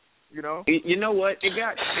start? You know what? It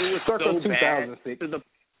was so bad. 2006.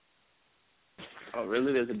 Oh,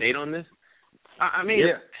 really? There's a date on this? I mean,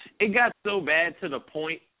 It got so bad to the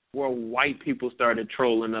point where white people started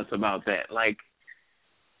trolling us about that. Like,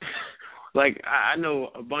 Like, I know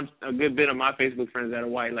a good bit of my Facebook friends that are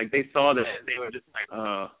white. Like, they saw that. They were just like,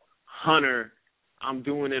 Hunter, I'm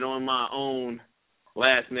doing it on my own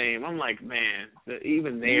last name. I'm like, man,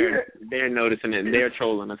 even they're noticing it. They're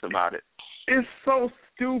trolling us about it. It's so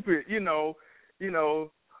stupid, you know,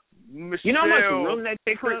 Michelle. You know how much room that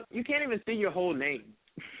takes up? You can't even see your whole name.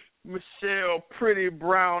 Michelle, pretty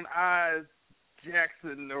brown eyes,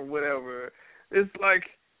 Jackson or whatever. It's like,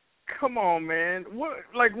 come on, man.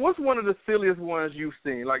 What's one of the silliest ones you've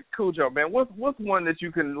seen? Like, Cujo, man. What's one that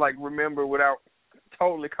you can like remember without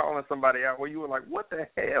totally calling somebody out? Where you were like, what the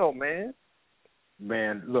hell, man?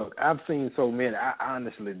 Man, look, I've seen so many. I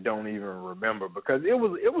honestly don't even remember because it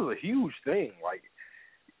was a huge thing. Like,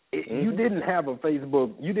 you didn't have a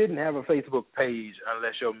Facebook page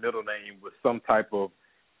unless your middle name was some type of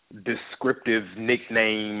descriptive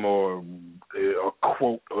nickname or a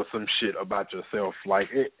quote or some shit about yourself. Like,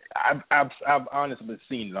 I've honestly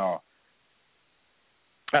seen it all.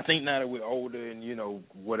 I think now that we're older and, you know,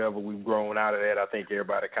 whatever, we've grown out of that, I think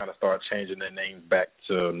everybody kind of started changing their names back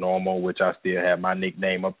to normal, which I still have my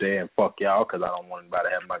nickname up there, and fuck y'all, because I don't want anybody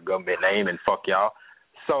to have my government name, and fuck y'all.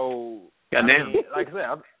 So, goddamn. Like I said,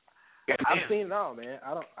 I've seen it all, man.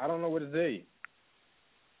 I don't know what to tell you.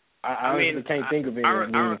 I honestly can't think of any.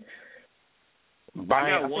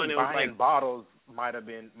 Buying bottles might have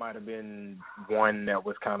been one that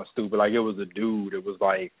was kind of stupid. Like, it was a dude. It was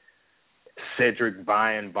like Cedric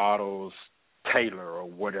buying bottles Taylor or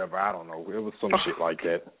whatever. I don't know. It was some shit like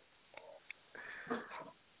that.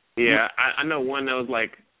 Yeah, I know one that was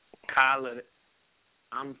like Kyla.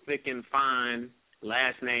 I'm thick and fine.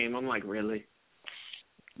 Last name. I'm like, really?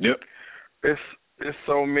 Yep. It's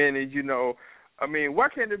so many, you know. I mean, why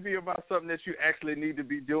can't it be about something that you actually need to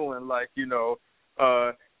be doing? Like, you know,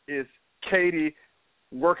 is Katie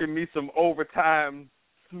working me some overtime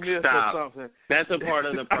Smith or something? That's a part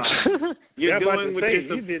of the problem. You're doing what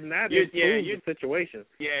you did not improve the situation.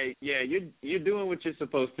 Yeah, you're doing what you're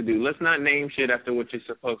supposed to do. Let's not name shit after what you're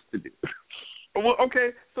supposed to do. Well, okay,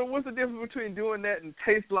 so what's the difference between doing that and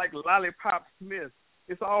taste like Lollipop Smith?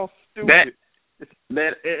 It's all stupid.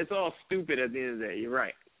 It's all stupid at the end of the day. You're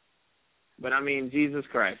right. But I mean, Jesus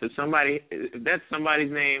Christ, if that's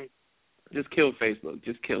somebody's name, just kill Facebook.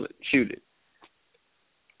 Just kill it. Shoot it.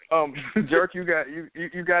 Jerk, you got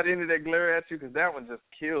any that glare at you? Because that one just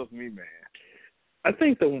kills me, man. I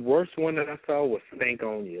think the worst one that I saw was Stank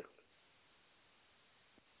On You.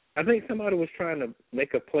 I think somebody was trying to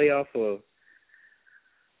make a play off of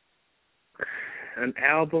an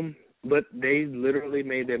album, but they literally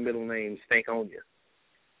made their middle name Stank On You.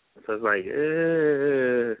 So it's like,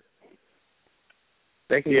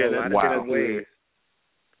 they can go a lot of different ways.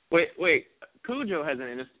 Wait. Cujo has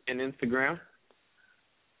an Instagram.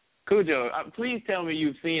 Cujo, please tell me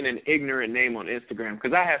you've seen an ignorant name on Instagram,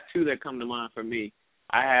 because I have two that come to mind for me.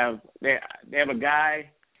 They have a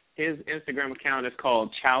guy, his Instagram account is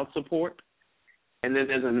called Child Support, and then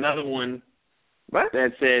there's another one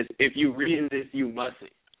that says, if you read this, you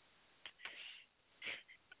mustn't.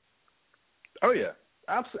 Oh, yeah.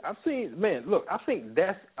 I've seen, man, look, I think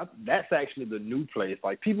that's actually the new place.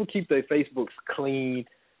 Like, people keep their Facebooks clean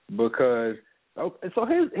because, so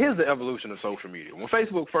here's the evolution of social media. When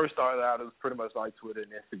Facebook first started out, it was pretty much like Twitter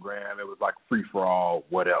and Instagram. It was like free-for-all,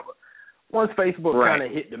 whatever. Once Facebook kind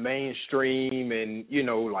of hit the mainstream and, you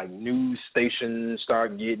know, like news stations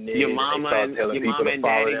start getting it. Your mama and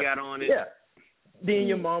daddy got on it. Yeah. Then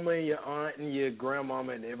your mama and your aunt and your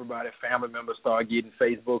grandmama and everybody, family members start getting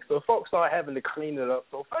Facebook. So folks start having to clean it up.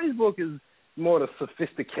 So Facebook is more the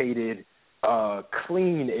sophisticated,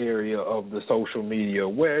 clean area of the social media.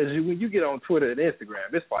 Whereas when you get on Twitter and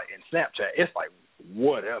Instagram, it's like, and Snapchat, it's like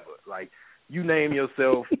whatever. Like, you name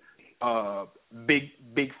yourself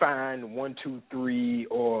Big Fine 123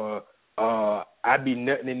 or I be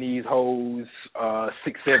nutting in these hoes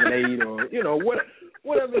 678 or, you know,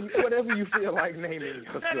 whatever you feel like naming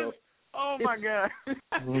yourself. Oh my God.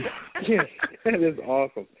 Yes, that is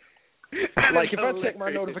awesome. Like, if I check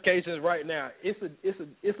my notifications right now, it's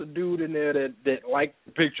a dude in there that liked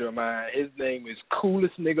the picture of mine. His name is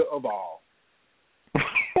Coolest Nigga of All.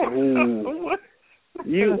 Ooh.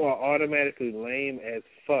 You are automatically lame as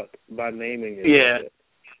fuck by naming yourself.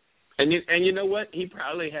 Yeah. And you know what? He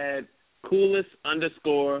probably had coolest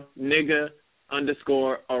 _nigga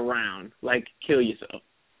 _around. Like, kill yourself,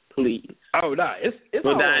 please. Oh, nah, it's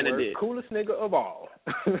all over. Coolest nigga of all.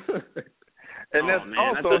 And that's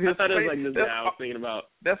also his. I thought it was like this guy I was thinking about.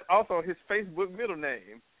 That's also his Facebook middle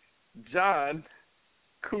name, John,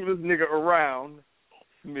 coolest nigga around,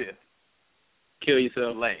 Smith. Kill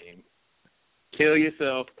yourself, lame. Kill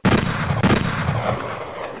yourself.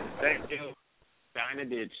 Thank you. Die in a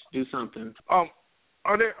ditch. Do something.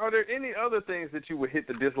 Are there any other things that you would hit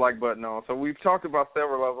the dislike button on? So we've talked about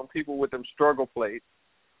several of them. People with them struggle plates.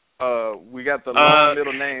 We got the long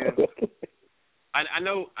middle names. I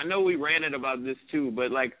know we ranted about this too,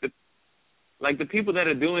 but like the people that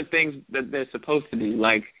are doing things that they're supposed to do,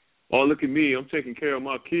 like, oh, look at me, I'm taking care of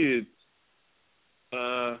my kids.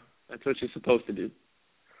 That's what you're supposed to do.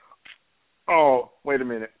 Oh, wait a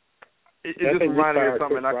minute. It just reminded me of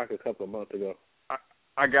something. Chris Rock a couple of months ago.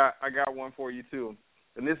 I got one for you too,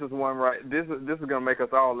 and this is one right. This is gonna make us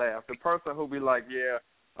all laugh. The person who be like, "Yeah,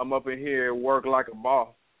 I'm up in here, work like a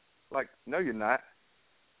boss." Like, no, you're not.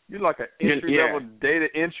 You're like an entry level data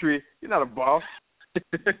entry. You're not a boss.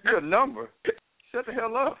 You're a number. Shut the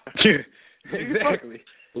hell up. Exactly.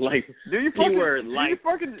 Like, do you keyword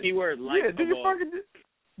fucking, like keyword like. Yeah, do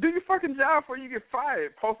your fucking job before you get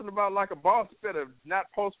fired. Posting about like a boss, you better not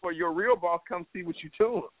post for your real boss. Come see what you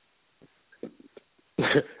doing.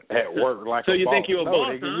 At work, like so a you boss. think you're a no,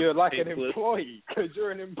 boss? Nigga, huh? you're like an employee because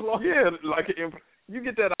you're an employee. Yeah, like you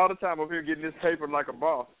get that all the time up here getting this paper like a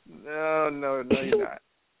boss. No, you're not.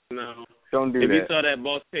 No. Don't do if that. If you saw that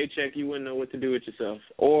boss paycheck, you wouldn't know what to do with yourself,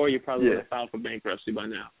 or you probably would have filed for bankruptcy by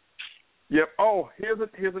now. Yep. Oh,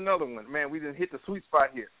 here's another one. Man, we didn't hit the sweet spot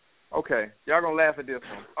here. Okay, y'all gonna laugh at this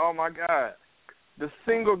one. Oh my God, the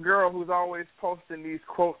single girl who's always posting these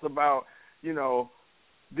quotes about, you know,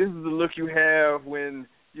 this is the look you have when,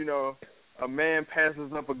 you know, a man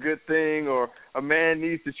passes up a good thing, or a man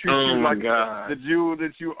needs to treat you like the jewel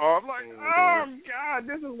that you are. I'm like, oh God,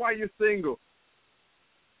 this is why you're single.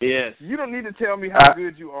 Yes. You don't need to tell me how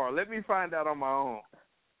good you are. Let me find out on my own.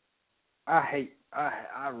 I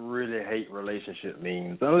really hate relationship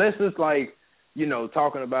memes. Unless it's like, you know,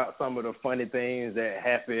 talking about some of the funny things that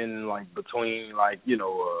happen, like between, like, you know,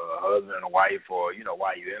 a husband and a wife, or, you know,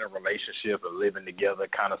 while you're in a relationship or living together,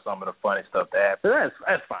 kind of some of the funny stuff that happens.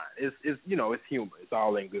 That's fine. It's you know, it's humor. It's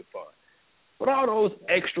all in good fun. But all those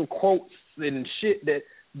extra quotes and shit that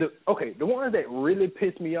the ones that really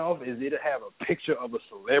piss me off is it'll have a picture of a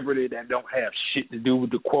celebrity that don't have shit to do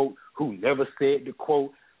with the quote, who never said the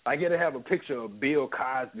quote. Like, it'll have a picture of Bill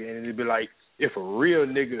Cosby, and it'll be like, if a real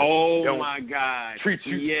nigga treat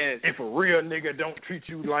you, if a real nigga don't treat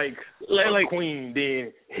you like a queen,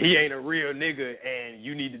 then he ain't a real nigga, and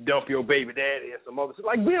you need to dump your baby daddy and some other shit.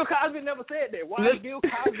 Like, Bill Cosby never said that. Why is Bill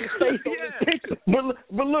Cosby's face on this picture?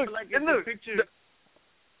 But look, like, it's a picture.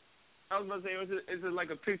 I was about to say, is it like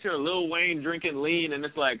a picture of Lil Wayne drinking lean, and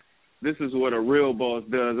it's like, this is what a real boss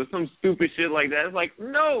does, or some stupid shit like that. It's like,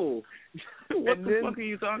 no. What the fuck are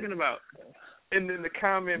you talking about? And then the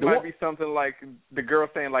comment might be something like the girl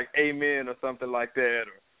saying like amen or something like that,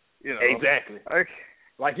 or, you know. Exactly.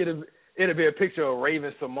 Like it'll be a picture of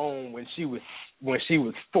Raven Simone when she was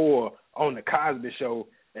 4 on the Cosby Show,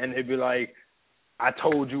 and it'd be like, I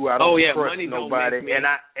told you I don't trust nobody, and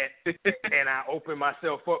I open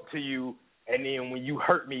myself up to you. And then when you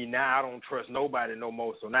hurt me, now I don't trust nobody no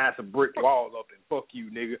more. So now it's a brick wall up and fuck you,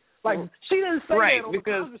 nigga. Like, she didn't say that on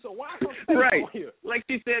because, the Cosby, so why don't you say that on here? Like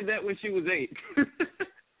she said that when she was 8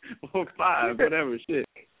 or 5, whatever shit.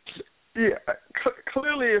 Yeah,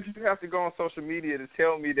 clearly, if you have to go on social media to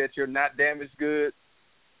tell me that you're not damaged goods,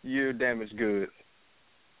 you're damaged goods.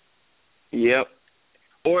 Yep.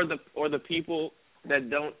 Or the people that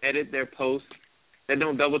don't edit their posts, that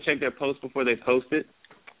don't double check their posts before they post it.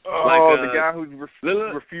 Oh, like, the guy who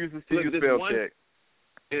refuses to use spell check.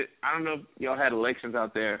 I don't know if y'all had elections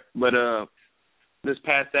out there, but this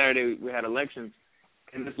past Saturday we had elections,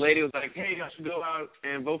 and this lady was like, hey, y'all should go out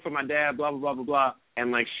and vote for my dad, blah, blah, blah, blah, blah.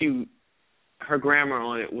 And, like, her grammar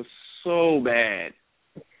on it was so bad.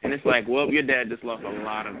 And it's like, well, your dad just lost a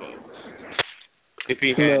lot of votes. If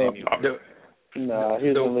he had any. No,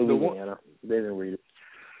 he's in Louisiana. They didn't read it.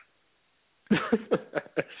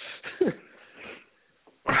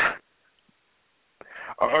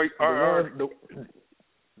 I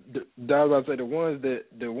was about to say the ones that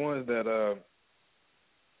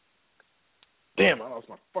damn, I lost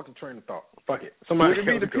my fucking train of thought. Fuck it. Would it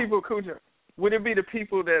be the people, Kuja? Would it be the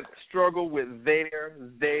people that struggle with there,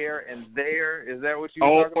 and there? Is that what you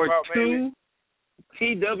were talking about, maybe?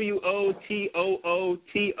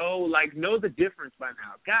 TWOTOOTO, like, know the difference by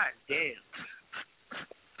now. God damn.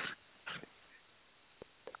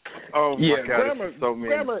 Oh my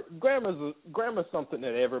God! Grammar's something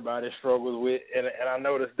that everybody struggles with, and I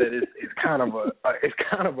noticed that it's kind of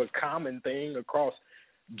a common thing across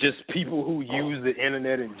just people who use the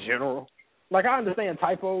internet in general. Like, I understand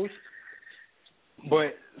typos,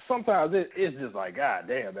 but sometimes it's just like, God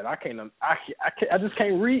damn it, I just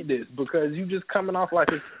can't read this because you just coming off like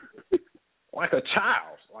a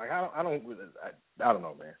child. Like, I don't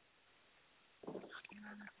know, man.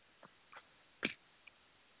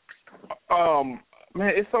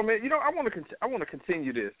 Man, it's so many. You know, I want to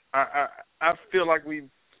continue this. I feel like we've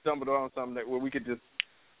stumbled on something where we could just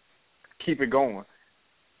keep it going.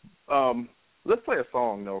 Let's play a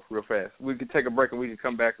song though, real fast. We could take a break and we can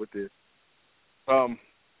come back with this.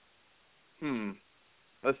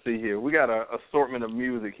 Let's see here. We got an assortment of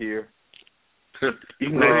music here. You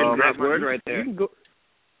can go ahead and drop word right there. You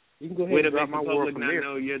can go ahead and drop my word from there. I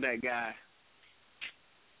know you're that guy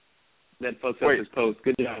that fucks up his post.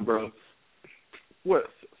 Good job, bro. What?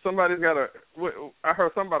 Somebody's got a. What, I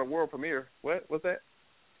heard something about a world premiere. What? What's that?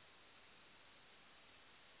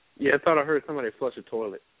 Yeah, I thought I heard somebody flush a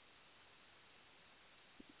toilet.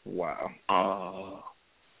 Wow. Oh,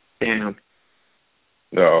 damn.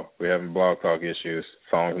 No, we're having Blog Talk issues.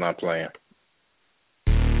 Song's not playing.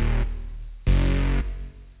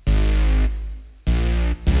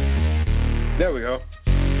 There we go.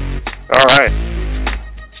 All right.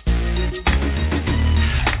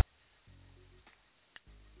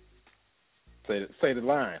 Say the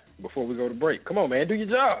line before we go to break. Come on, man. Do your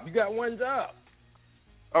job. You got one job.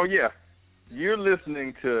 Oh, yeah. You're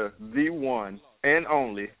listening to the one and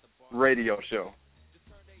only radio show.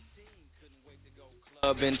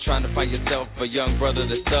 Been trying to find yourself a young brother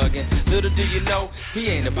that's thuggin'. Little do you know, he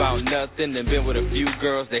ain't about nothing. And been with a few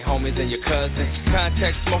girls, they homies and your cousin.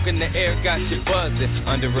 Contact smoking the air got you buzzing.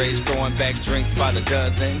 Underage throwing back drinks by the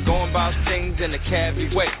dozen. Going about things in a cabbie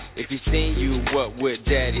way. If he seen you, what would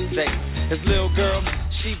daddy say? His little girl,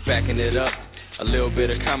 she backing it up. A little bit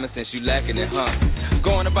of common sense, you lacking it, huh?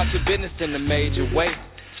 Going about your business in a major way.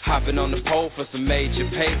 Hopping on the pole for some major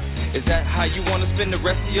pay. Is that how you want to spend the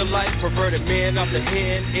rest of your life? Perverted men off the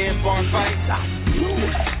hen in bar fights? That's how you do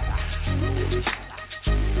it.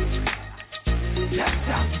 That's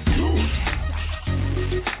how you do it.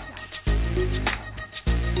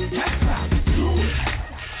 That's how you do it.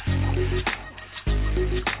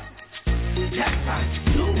 That's how you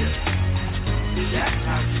do it. That's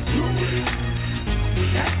how you do it.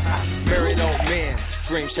 That's how you do it. Married old men.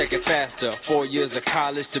 Scream, shake it faster. 4 years of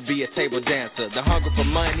college to be a table dancer. The hunger for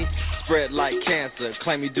money spread like cancer.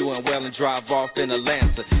 Claim you doing well and drive off in a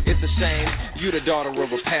Lancer. It's a shame you the daughter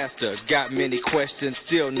of a pastor. Got many questions,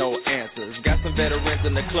 still no answers. Got some veterans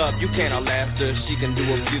in the club, you can't outlast her. She can do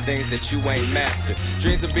a few things that you ain't mastered.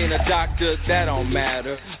 Dreams of being a doctor, that don't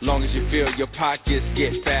matter. Long as you feel your pockets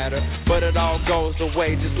get fatter. But it all goes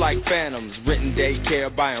away just like phantoms. Written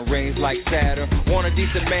daycare, buying rings like Saturn. Want a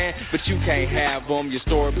decent man, but you can't have them. Your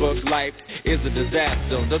storybook life is a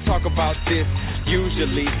disaster. They'll talk about this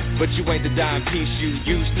usually, but you ain't the dime piece you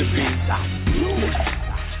used to be. That's how you do it.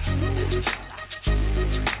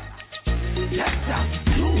 That's how you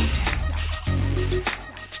do it.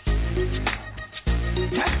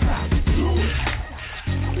 That's how you do it.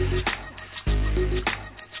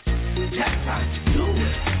 That's how you do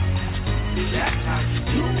it. That's how you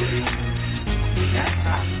do it. That's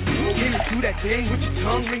how you do it. Can you do that thing with your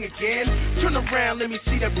tongue ring again? Turn around, let me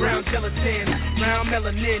see that brown gelatin. Brown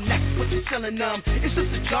melanin, that's what you're selling them. It's just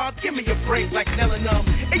a job, give me a break like Melanum.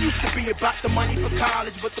 It used to be about the money for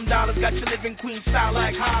college, but them dollars got you living queen style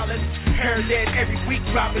like Holland. Heard that every week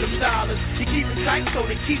robbing them dollars. You keep it tight, so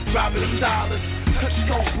they keep robbing them dollars. Cutting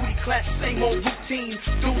on booty clap, same old routine.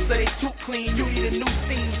 Dudes that ain't too clean, you need a new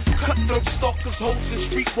scene. Cutthroat stalkers, hoes and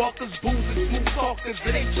streetwalkers, booze and smooth talkers.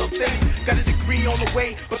 It ain't your thing. Got a degree on the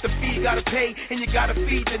way, but the fee you gotta pay, and you gotta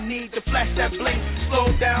feed the need to flash that bling.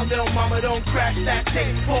 Slow down, little mama, don't crash that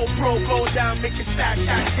tape. Whole pro, go down, make it stash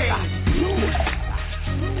that tape.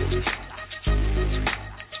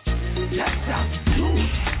 That's how you do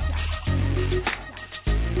it.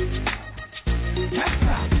 That's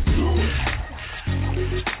how you do it.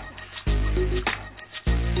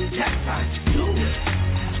 That's how you do it.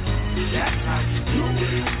 That's how you do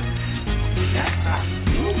it. That's how you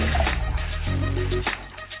do it.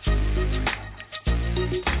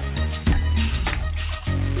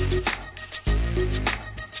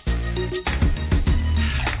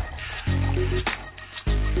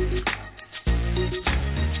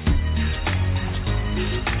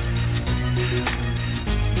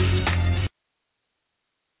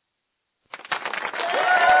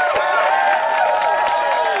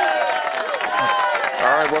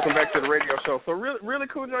 Welcome back to the radio show. So really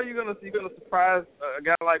cool, Joe. You're gonna surprise a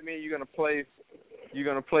guy like me. You're gonna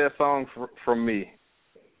play a song from me.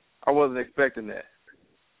 I wasn't expecting that.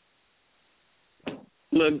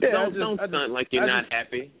 Look, don't stunt like you're not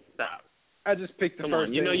happy. Stop. I just picked the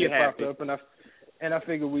first thing that popped up, and I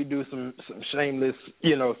figured we'd do some shameless,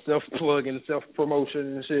 self-plug and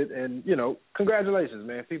self-promotion and shit. And congratulations,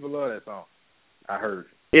 man. People love that song. I heard.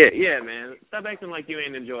 Yeah, man. Stop acting like you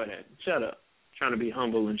ain't enjoy that. Shut up. trying to be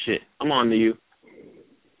humble and shit. I'm on to you.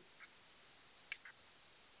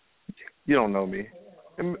 You don't know me.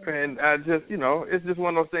 And I just, it's just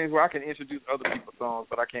one of those things where I can introduce other people's songs,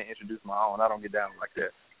 but I can't introduce my own. I don't get down like that.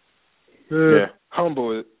 Yeah,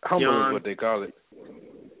 humble is what they call it.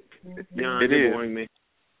 Jan, it you're is. boring me.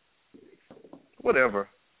 Whatever.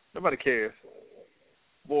 Nobody cares.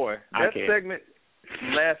 Boy, last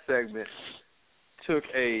segment took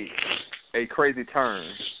a crazy turn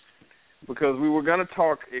because we were going to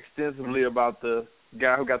talk extensively about the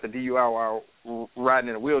guy who got the DUI while riding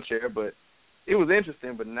in a wheelchair, but it was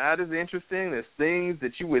interesting, but not as interesting as things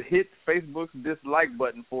that you would hit Facebook's dislike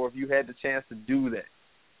button for if you had the chance to do that.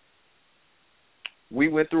 We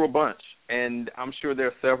went through a bunch, and I'm sure there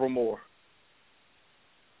are several more.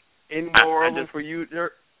 Any more of them for you,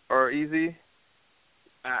 Dirk, or Easy?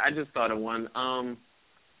 I just thought of one.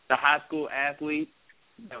 The high school athlete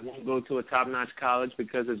that won't go to a top-notch college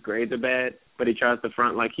because his grades are bad, but he tries to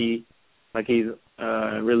front like he's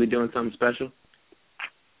really doing something special.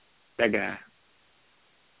 That guy.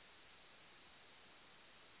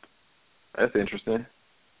 That's interesting.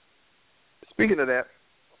 Speaking of that,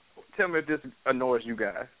 tell me if this annoys you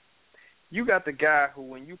guys. You got the guy who,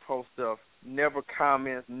 when you post stuff, never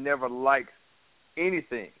comments, never likes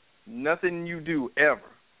anything, nothing you do ever.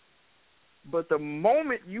 But the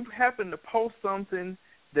moment you happen to post something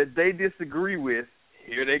that they disagree with,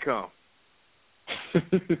 here they come.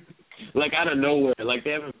 Like out of nowhere. Like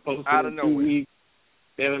they haven't posted in 2 weeks.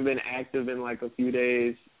 They haven't been active in like a few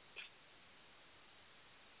days.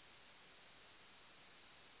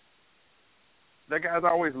 That guy's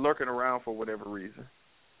always lurking around for whatever reason.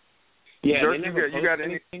 Yeah, Dirk, they never you got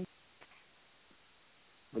anything.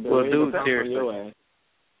 Well, dude, seriously.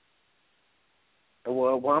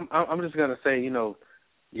 Well, I'm just gonna say,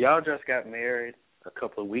 y'all just got married a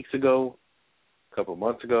couple of weeks ago, a couple of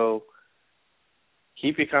months ago.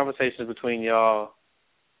 Keep your conversations between y'all.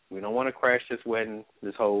 We don't want to crash this wedding,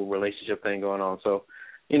 this whole relationship thing going on. So,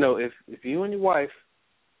 if you and your wife,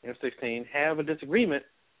 M16, have a disagreement,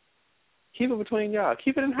 keep it between y'all.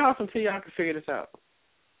 Keep it in house until y'all can figure this out.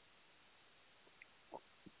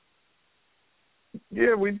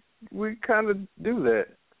 Yeah, we kind of do that.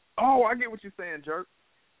 Oh, I get what you're saying, Jerk.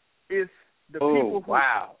 It's the people who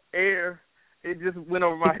air. It just went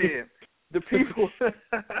over my head. The people.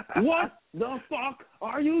 What the fuck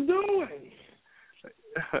are you doing?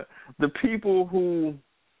 The people who,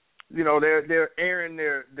 they're airing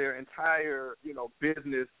their entire,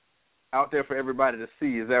 business out there for everybody to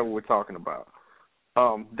see. Is that what we're talking about?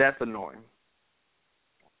 That's annoying.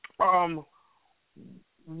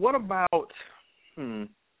 What about?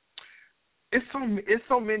 It's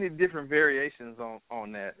so many different variations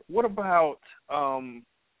on that. What about?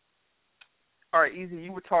 All right, Easy.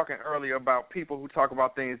 You were talking earlier about people who talk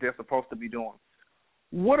about things they're supposed to be doing.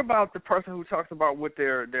 What about the person who talks about what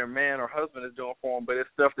their man or husband is doing for them, but it's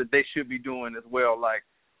stuff that they should be doing as well? Like,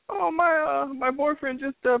 oh, my boyfriend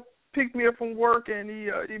just picked me up from work and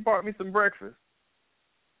he bought me some breakfast.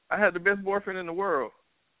 I had the best boyfriend in the world.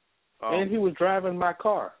 And he was driving my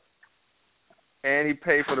car. And he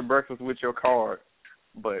paid for the breakfast with your card,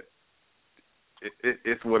 but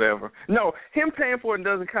it's whatever. No, him paying for it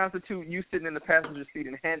doesn't constitute you sitting in the passenger seat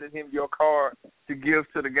and handing him your card to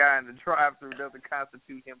give to the guy in the drive-thru. Doesn't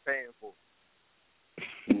constitute him paying for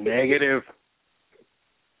it. Negative.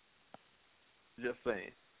 Just saying.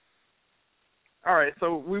 All right,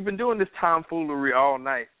 so we've been doing this tomfoolery all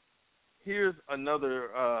night. Here's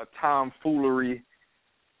another tomfoolery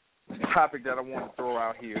topic that I want to throw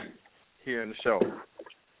out here in the show.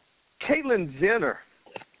 Caitlyn Jenner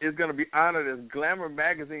is going to be honored as Glamour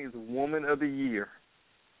Magazine's Woman of the Year.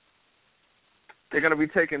 They're going to be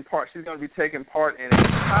taking part. She's going to be taking part in a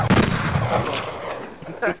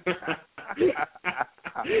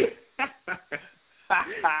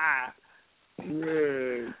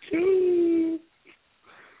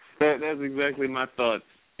That's exactly my thoughts.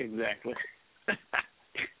 Exactly.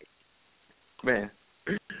 Man.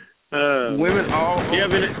 Women all. You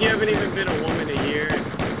haven't even been a woman a year.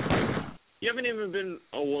 You haven't even been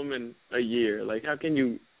a woman a year. Like, how can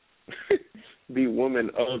you be woman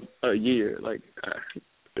of a year? Like,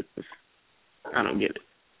 I don't get it.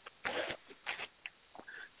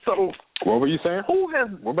 So, what were you saying?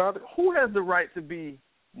 What about it? Who has the right to be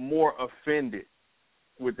more offended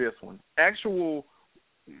with this one? Actual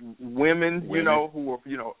women, who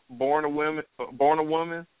are, born a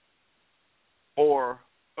woman, or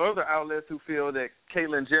other outlets who feel that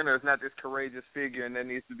Caitlyn Jenner is not this courageous figure and there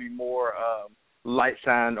needs to be more light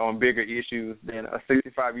shined on bigger issues than a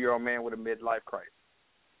 65-year-old man with a midlife crisis.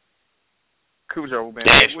 Cujo, man,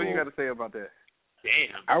 what do you got to say about that?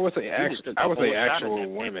 Damn. I would say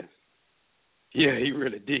actual women. Yeah, he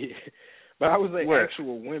really did. But I would say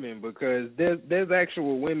actual women because there's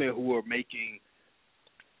actual women who are making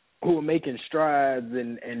strides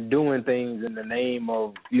and doing things in the name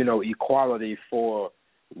of, equality for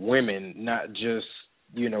women, not just,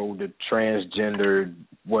 the transgender,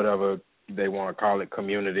 whatever they want to call it,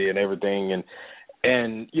 community and everything.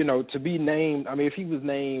 And to be named, I mean, if he was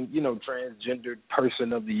named, transgender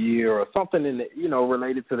person of the year or something in the,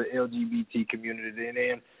 related to the LGBT community,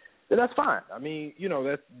 then that's fine. I mean,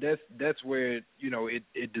 that's where,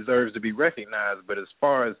 it deserves to be recognized. But as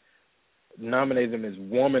far as nominating him as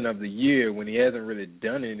Woman of the Year when he hasn't really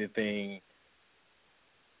done anything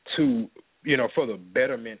to, for the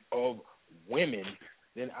betterment of women,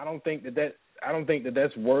 then I don't think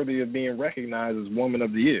that's worthy of being recognized as Woman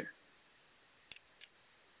of the Year.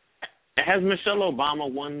 Has Michelle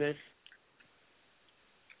Obama won this?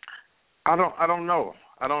 I don't know.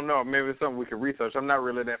 Maybe it's something we could research. I'm not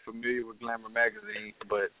really that familiar with Glamour magazine,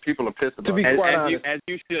 but people are pissed about it. To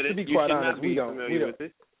be quite honest, we don't. With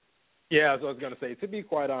it. Yeah, as I was going to say, to be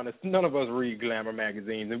quite honest, none of us read Glamour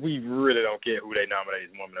magazines, and we really don't care who they nominate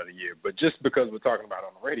as Woman of the Year. But just because we're talking about it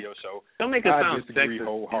on the radio show, don't make it sound disagree sexist.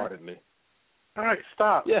 Wholeheartedly. All right,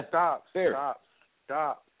 stop. Yeah, stop. Fair.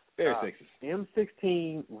 Stop. Fair sexist.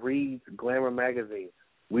 M16 reads Glamour magazine.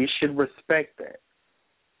 We should respect that.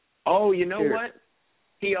 Oh, you know what?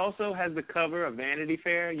 He also has the cover of Vanity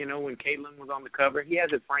Fair. When Caitlyn was on the cover, he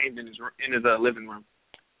has it framed in his living room.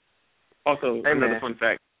 Also, another fun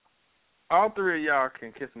fact. All three of y'all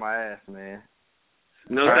can kiss my ass, man.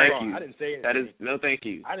 No, thank you. I didn't say anything. No, thank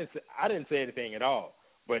you. I didn't say anything at all.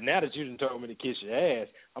 But now that you done told me to kiss your ass,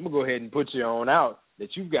 I'm gonna go ahead and put you on out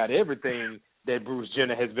that you've got everything that Bruce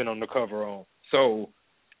Jenner has been on the cover on. So,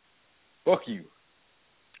 fuck you.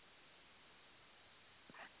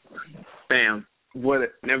 Bam.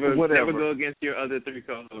 Never Whatever. go against your other three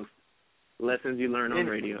co-hosts. Lessons you learn on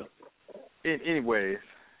radio. Anyways,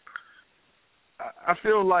 I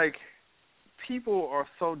feel like people are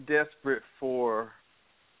so desperate for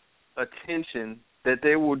attention that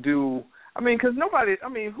they will do. I mean, because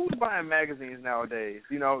who's buying magazines nowadays?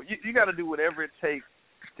 You got to do whatever it takes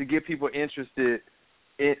to get people interested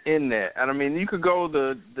in that. And I mean, you could go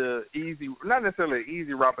the easy, not necessarily the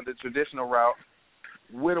easy route, but the traditional route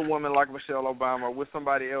with a woman like Michelle Obama, or with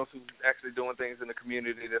somebody else who's actually doing things in the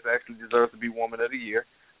community that actually deserves to be Woman of the Year.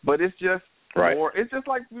 But it's just more. It's just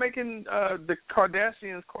like making the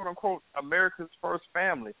Kardashians, quote unquote, America's first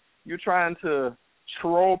family. You're trying to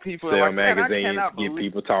troll people, sell magazines, get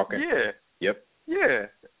people talking. Yeah. Yep. Yeah.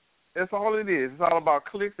 That's all it is. It's all about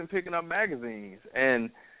clicks and picking up magazines.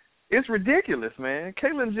 And it's ridiculous, man.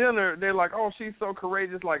 Caitlyn Jenner, they're like, oh, she's so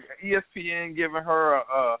courageous, like ESPN giving her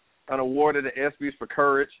an award at the ESPYs for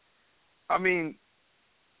courage. I mean,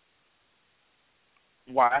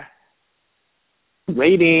 why?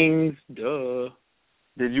 Ratings, duh.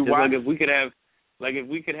 Did you watch? If we could have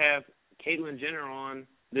Caitlyn Jenner on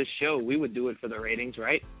this show, we would do it for the ratings,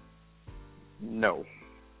 right? No.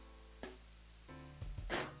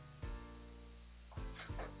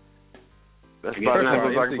 That's First of all,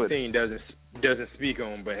 M16 doesn't speak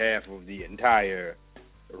on behalf of the entire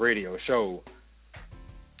radio show.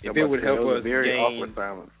 If it would help us very gain, awkward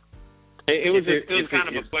silence. It was kind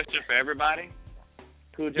of a question for everybody.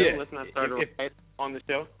 Cujo, let's not start on the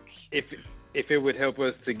show. If it would help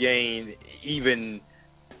us to gain even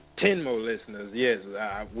 10 more listeners, yes,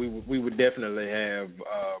 we would definitely have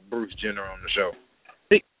Bruce Jenner on the show.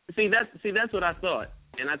 See, that's what I thought,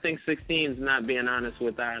 and I think 16's not being honest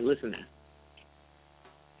with our listeners.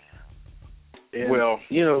 And,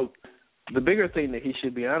 the bigger thing that he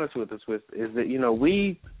should be honest with us with is that,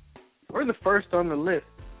 we're the first on the list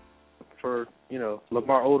for,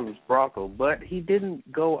 Lamar Odom's brothel, but he didn't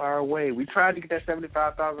go our way. We tried to get that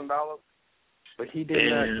 $75,000, but he did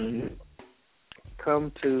not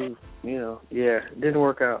come to, it didn't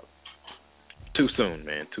work out. Too soon,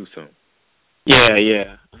 man, too soon.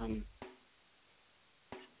 Yeah.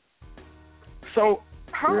 So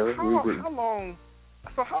how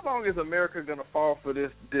long is America going to fall for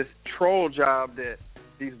this troll job that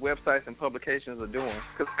these websites and publications are doing?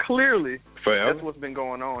 Because clearly that's what's been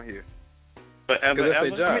going on here. Forever, that's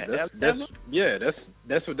their job.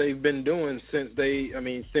 That's what they've been doing since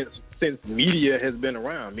media has been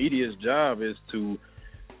around. Media's job is to,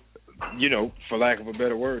 for lack of a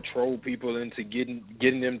better word, troll people into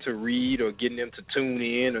getting them to read or getting them to tune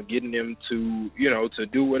in or getting them to, to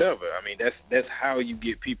do whatever. I mean, that's how you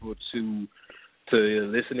get people to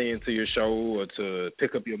listen in to your show or to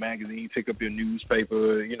pick up your magazine, pick up your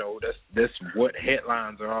newspaper. That's what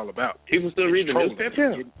headlines are all about. People still read the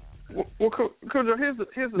newspaper? Well, Cujo, here's the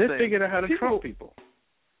thing. They figured out how to Trump people.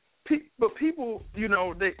 But people,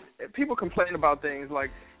 people complain about things like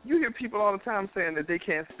you hear people all the time saying that they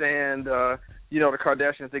can't stand, the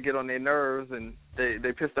Kardashians. They get on their nerves and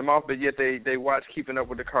they piss them off, but yet they watch Keeping Up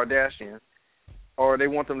with the Kardashians, or they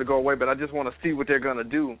want them to go away. But I just want to see what they're gonna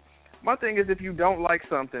do. My thing is, if you don't like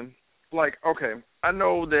something, like okay, I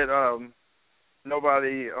know that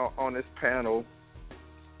nobody on this panel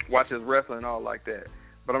watches wrestling and all like that,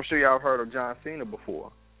 but I'm sure y'all have heard of John Cena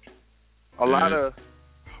before. A lot of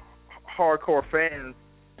hardcore fans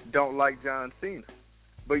don't like John Cena,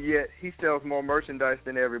 but yet he sells more merchandise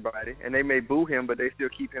than everybody, and they may boo him, but they still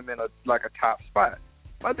keep him in a top spot.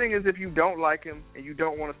 My thing is, if you don't like him and you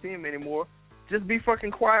don't want to see him anymore, just be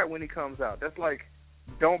fucking quiet when he comes out. That's like,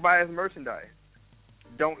 don't buy his merchandise.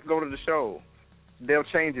 Don't go to the show. They'll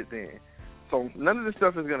change it then. So none of this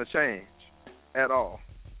stuff is going to change at all.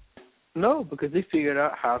 No, because they figured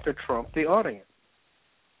out how to trump the audience.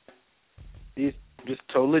 He's just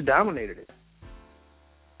totally dominated it.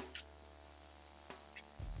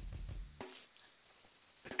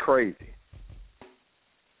 It's crazy.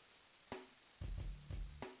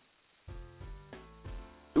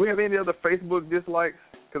 Do we have any other Facebook dislikes?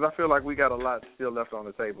 Because I feel like we got a lot still left on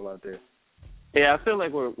the table out there. Yeah, I feel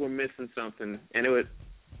like we're missing something, and it would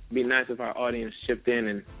be nice if our audience chipped in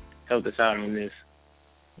and helped us out on this.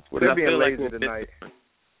 They're being lazy tonight.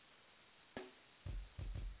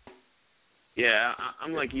 Yeah,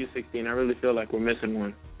 I'm like you, 16. I really feel like we're missing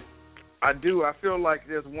one. I do. I feel like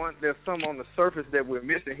there's some on the surface that we're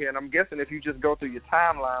missing here, and I'm guessing if you just go through your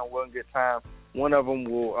timeline one good time, one of them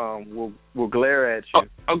will glare at you.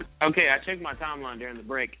 Oh, okay, I checked my timeline during the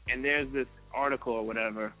break, and there's this article or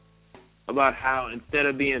whatever about how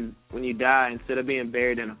when you die, instead of being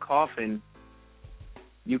buried in a coffin,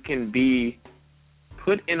 you can be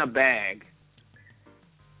put in a bag,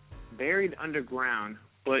 buried underground,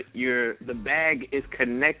 but the bag is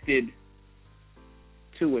connected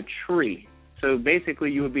to a tree. So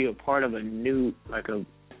basically you would be a part of a new, like a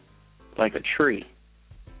tree.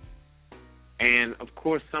 And of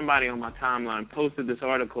course somebody on my timeline posted this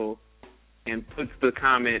article and puts the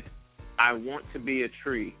comment, "I want to be a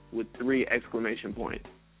tree," with 3 exclamation points.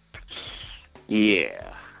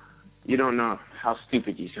 Yeah. You don't know how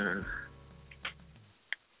stupid you sound.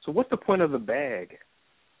 So what's the point of the bag?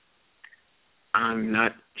 I'm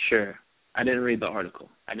not sure. I didn't read the article.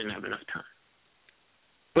 I didn't have enough time.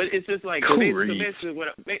 But it's just like, basically what...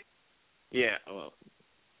 Yeah, well,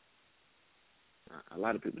 a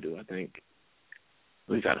lot of people do, I think.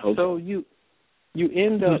 We got hope. So you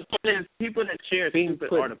end up... People that share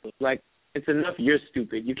stupid articles, like, it's enough you're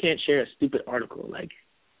stupid. You can't share a stupid article, like...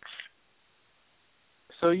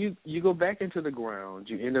 So you go back into the ground.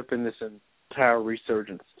 You end up in this entire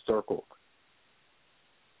resurgence circle.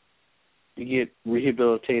 You get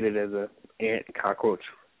rehabilitated as a ant, cockroach,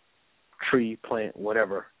 tree, plant,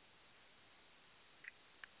 whatever.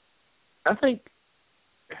 I think,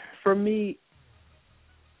 for me,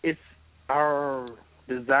 it's our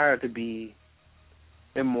desire to be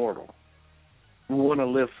immortal. We want to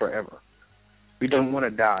live forever. We don't want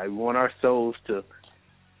to die. We want our souls to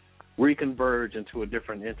reconverge into a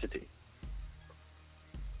different entity.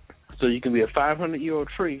 So you can be a 500-year-old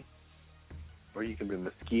tree, or you can be a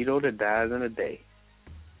mosquito that dies in a day.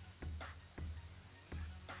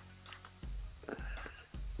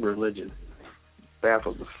 Religion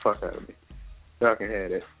baffles the fuck out of me. Y'all can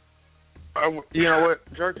have it. You know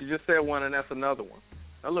what, Jerk, you just said one, and that's another one.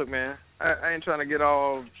 Now, look, man, I ain't trying to get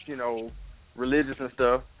all, religious and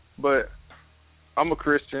stuff, but I'm a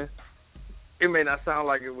Christian. It may not sound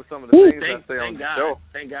like it with some of the things I say on the show.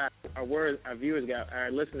 Thank God. Our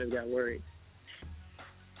listeners got worried.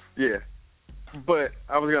 Yeah. But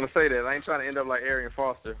I was going to say that. I ain't trying to end up like Arian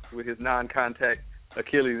Foster with his non-contact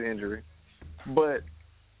Achilles injury. But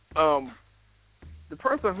the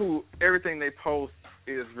person who everything they post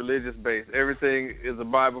is religious-based, everything is a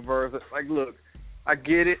Bible verse. Like, look, I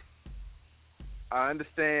get it. I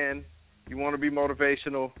understand. You want to be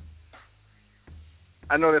motivational.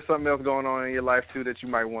 I know there's something else going on in your life, too, that you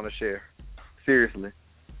might want to share. Seriously.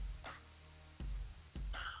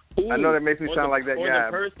 I know that makes me sound like that guy.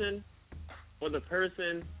 The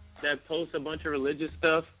person that posts a bunch of religious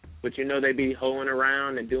stuff, but they be hoeing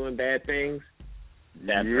around and doing bad things,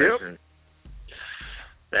 that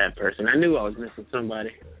person. I knew I was missing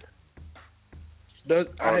somebody.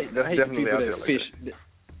 I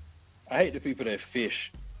hate the people that fish.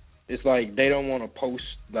 It's like they don't want to post,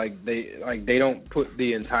 they don't put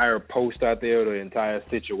the entire post out there, the entire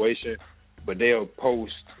situation, but they'll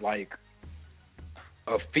post like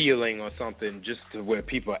a feeling or something just to where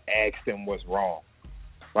people ask them what's wrong.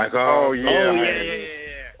 Like, yeah.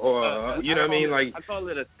 Or you know what I mean? Like, I call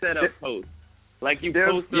it a setup post. Like you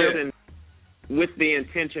post something with the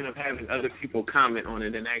intention of having other people comment on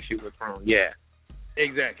it and ask you what's wrong. Yeah.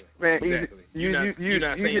 Exactly. Man, exactly. You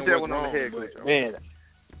hit that one on the head,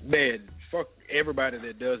 man, fuck everybody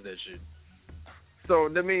that does that shit. So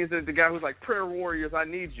that means that the guy who's like, prayer warriors, I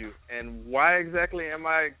need you. And why exactly am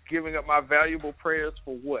I giving up my valuable prayers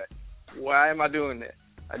for what? Why am I doing that?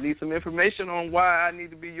 I need some information on why I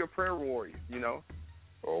need to be your prayer warrior, you know?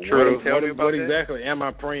 Or what exactly am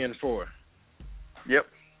I praying for? Yep.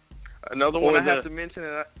 Another one I have to mention,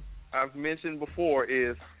 and I've mentioned before,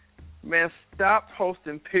 is, man, stop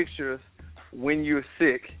posting pictures when you're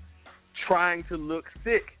sick, trying to look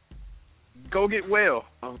sick. Go get well.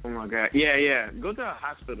 Oh, my God. Yeah. Go to a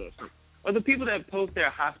hospital or something. Or the people that post their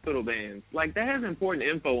hospital bans. Like, that has important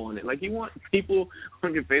info on it. Like, you want people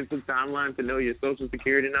on your Facebook timeline to know your social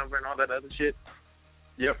security number and all that other shit?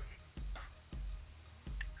 Yep.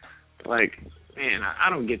 Like, man, I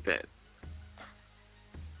don't get that.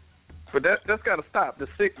 But that's got to stop. The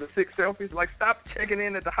sick selfies. Like, stop checking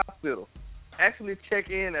in at the hospital. Actually check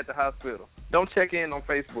in at the hospital. Don't check in on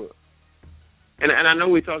Facebook. And I know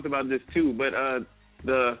we talked about this too, but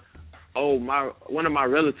one of my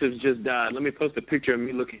relatives just died. Let me post a picture of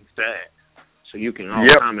me looking sad, so you can all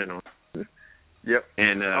comment on it. Yep.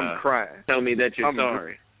 And I'm crying. Tell me that you're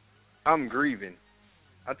sorry. I'm grieving.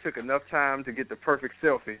 I took enough time to get the perfect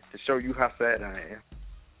selfie to show you how sad I am,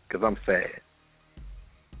 because I'm sad.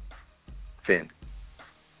 Finn.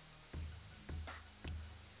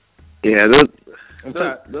 Yeah,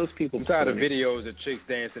 those people. I'm tired of videos of chicks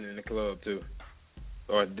dancing in the club too,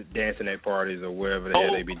 or dancing at parties or wherever the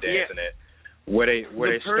hell they be dancing at. Where they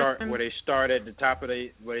start at the top of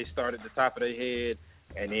their head,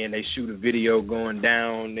 and then they shoot a video going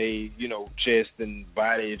down they chest and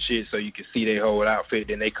body and shit, so you can see their whole outfit.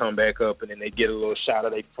 Then they come back up, and then they get a little shot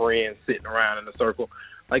of their friends sitting around in a circle.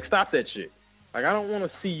 Like, stop that shit. Like, I don't want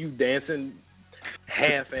to see you dancing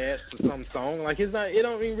half-assed to some song. Like, it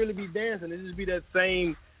don't even really be dancing. It just be that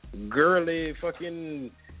same girly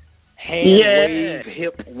fucking hand wave,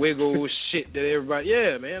 hip wiggle shit that everybody.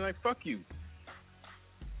 Yeah, man. Like, fuck you.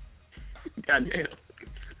 Goddamn.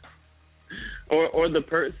 Or the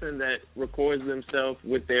person that records themselves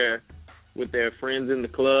with their friends in the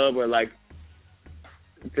club, or like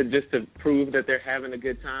to prove that they're having a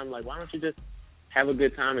good time. Like, why don't you just have a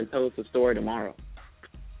good time and tell us a story tomorrow?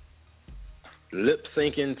 Lip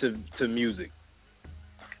syncing to music.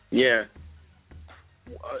 Yeah.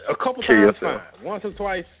 A couple times, fine. Once or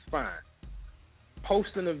twice, fine.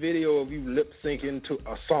 Posting a video of you lip syncing to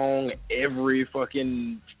a song every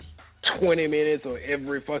fucking 20 minutes or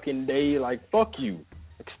every fucking day, like, fuck you.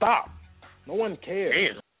 Like, stop. No one cares.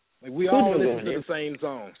 Damn. Like, we all listen to the same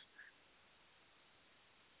songs.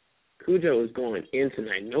 Cujo is going in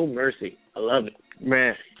tonight. No mercy. I love it.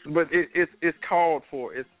 Man, but it's called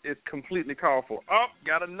for. It's completely called for. Oh,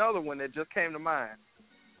 got another one that just came to mind.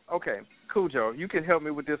 Okay, Cujo, you can help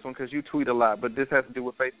me with this one because you tweet a lot, but this has to do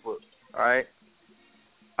with Facebook. All right?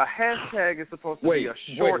 A hashtag is supposed to be a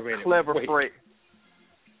short, clever phrase.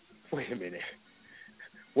 Wait a minute.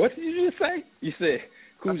 What did you just say? You said,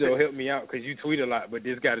 Cujo, help me out because you tweet a lot, but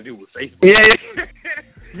this got to do with Facebook.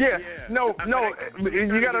 Yeah. No.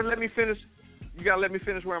 You got to let me finish. You got to let me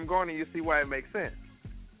finish where I'm going, and you see why it makes sense.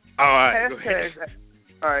 All right.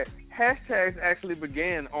 All right. Hashtags actually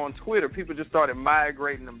began on Twitter. People just started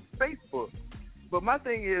migrating them to Facebook. But my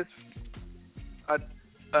thing is, a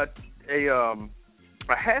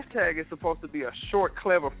hashtag is supposed to be a short,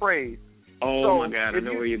 clever phrase. Oh, my God. I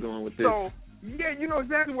know where you're going with this. So, yeah, you know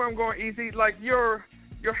exactly where I'm going, Easy. Like, your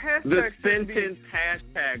hashtag. The sentence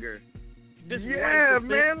hashtagger.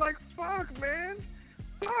 Man. Like, fuck, man.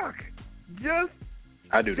 Fuck.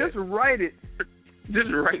 I do just that. Write it. Just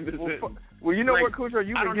write the sentence. Well, you know what, Cujo?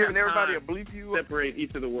 You've been giving everybody a bleep you. Separate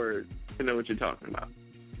each of the words to know what you're talking about.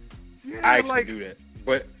 Yeah, I actually do that.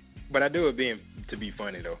 But I do it to be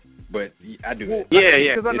funny, though. But I do that.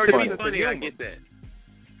 Yeah. Because I know it's funny. I get that.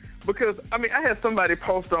 Because, I mean, I had somebody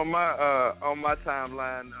post on my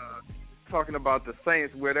timeline talking about the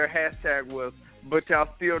Saints where their hashtag was, but y'all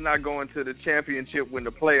still not going to the championship when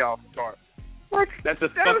the playoffs start. Like, that's a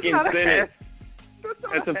fucking sentence.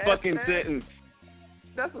 That's a fucking sentence.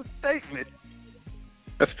 That's a statement.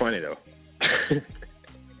 That's funny, though.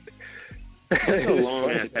 That's a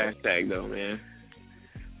long-ass hashtag, though, man.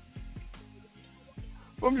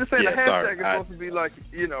 Well, I'm just saying the hashtag is supposed to be like,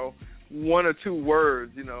 one or two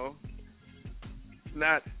words,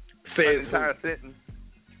 not an entire sentence.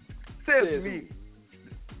 Says me.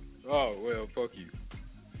 Oh, well, fuck you.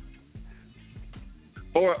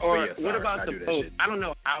 Or yeah, what about the post? Shit. I don't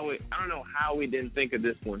know how we didn't think of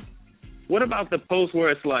this one. What about the post where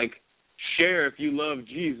it's like, share if you love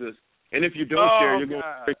Jesus, and if you don't share, you're going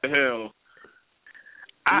straight to hell.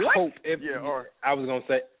 I hope I was gonna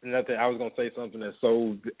say nothing. I was gonna say something that's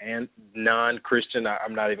so non-Christian.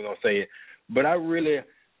 I'm not even gonna say it, but I really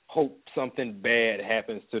hope something bad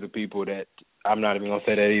happens to the people that. I'm not even gonna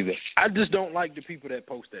say that either. I just don't like the people that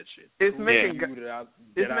post that shit. It's making God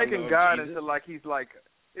Jesus. into like he's like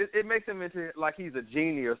it makes him into like he's a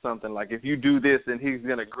genie or something. Like if you do this, then he's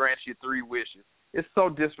gonna grant you 3 wishes. It's so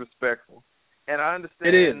disrespectful, and I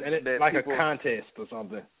understand it is, and it's that like people, a contest or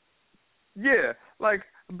something. Yeah, like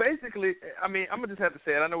basically, I mean, I'm gonna just have to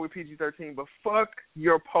say it. I know we're PG-13, but fuck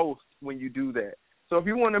your post when you do that. So if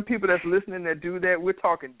you're one of the people that's listening that do that, we're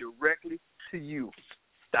talking directly to you.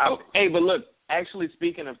 Stop it. Hey, but look, actually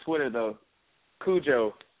speaking of Twitter though,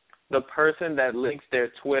 Cujo, the person that links their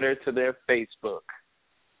Twitter to their Facebook.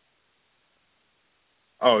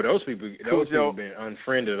 Oh, those people have been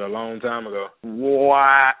unfriended a long time ago.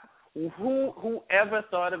 Why? Whoever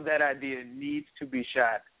thought of that idea needs to be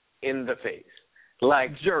shot in the face.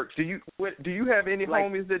 Like, jerk. Do you have any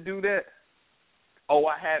homies that do that? Oh,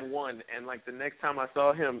 I had one, and like the next time I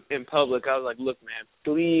saw him in public, I was like, "Look, man,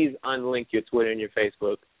 please unlink your Twitter and your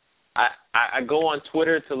Facebook." I go on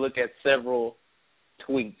Twitter to look at several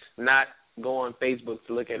tweets, not go on Facebook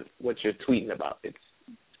to look at what you're tweeting about.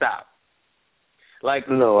 Stop. Like,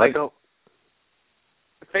 no, like, I don't.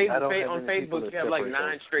 On Facebook, you have like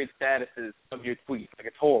 9 straight statuses of your tweets. Like,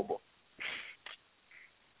 it's horrible.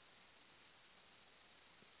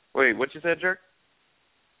 Wait, what you said, jerk?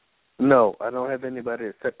 No, I don't have anybody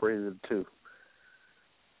that separated the two.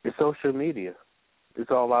 It's social media. It's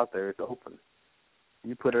all out there. It's open.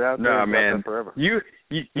 You put it out there, nah, it's man. out there forever. You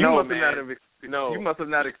no, must have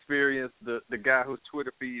not experienced the guy whose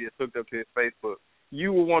Twitter feed is hooked up to his Facebook.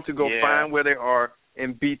 You will want to go find where they are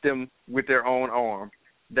and beat them with their own arm.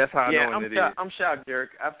 That's how annoying it is. I'm shocked, jerk.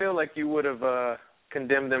 I feel like you would have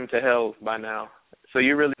condemned them to hell by now. So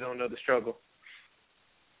you really don't know the struggle.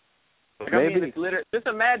 Like, Maybe. I mean, it's literally, just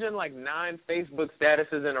imagine like 9 Facebook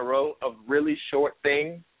statuses in a row of really short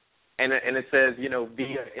things, and it says, you know,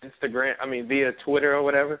 via Twitter or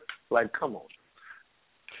whatever. Like, come on.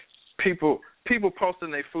 People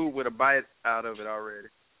posting their food with a bite out of it already.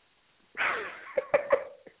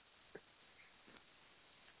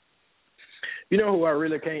 You know who I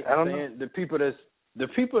really can't stand? The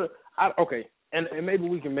people. Okay, and maybe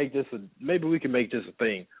we can make this a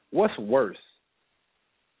thing. What's worse?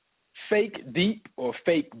 Fake deep or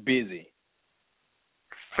fake busy?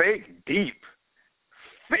 Fake deep.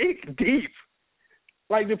 Fake deep.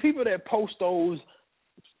 Like the people that post those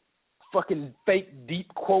fucking fake deep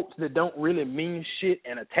quotes that don't really mean shit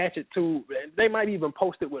and attach it to, they might even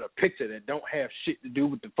post it with a picture that don't have shit to do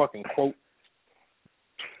with the fucking quote.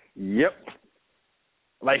 Yep.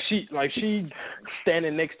 Like she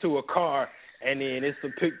standing next to a car, and then it's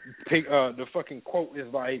the fucking quote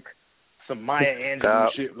is like some Maya Angelou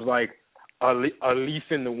shit. It was like a leaf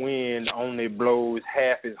in the wind only blows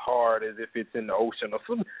half as hard as if it's in the ocean or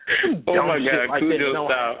something. Oh my God, like Cujo,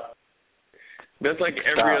 stop. That's like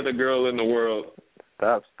every other girl in the world.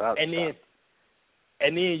 Stop. And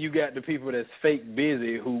then you got the people that's fake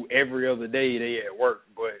busy who every other day they at work,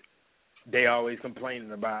 but they always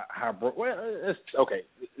complaining about how broke. Well, it's okay.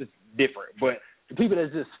 It's different, but the people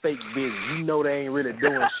that's just fake busy, you know, they ain't really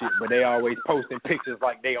doing shit, but they always posting pictures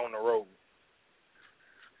like they on the road.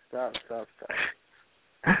 Stop.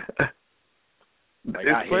 Like,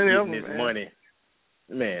 I hate getting this money.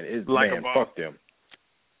 Man, it's like fuck them.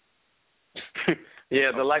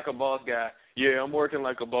 Yeah, the like a boss guy. Yeah, I'm working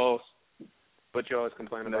like a boss, but you always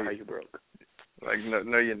complain about how you broke. Like,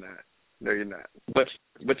 no, you're not. No, you're not.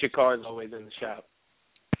 But your car's always in the shop.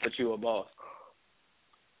 But you a boss.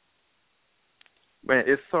 Man,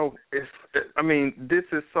 I mean, this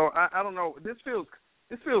is so. I don't know. This feels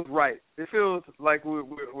right. It feels like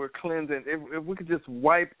we're cleansing. If we could just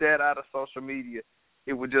wipe that out of social media,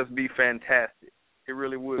 it would just be fantastic. It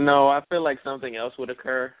really would. No, I feel like something else would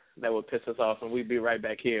occur that would piss us off, and we'd be right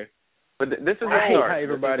back here. But this is I hate how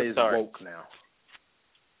everybody is woke now.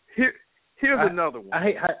 Here's another one.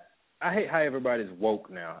 I hate how everybody's woke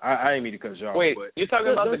now. I ain't mean to cut you off. Wait, but you're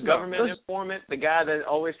talking about the government informant, the guy that's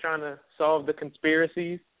always trying to solve the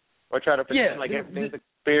conspiracies or try to pretend like everything's a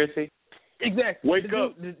conspiracy? Exactly. Wake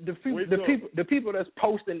up. The people that's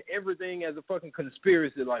posting everything as a fucking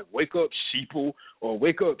conspiracy, like wake up sheeple or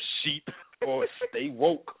wake up sheep or stay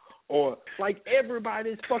woke or like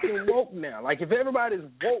everybody's fucking woke now. Like if everybody's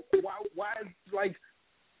woke, why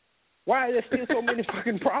Why are there still so many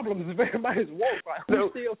fucking problems if everybody's woke? Like,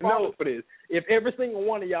 who's still falling for this? If every single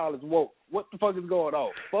one of y'all is woke, what the fuck is going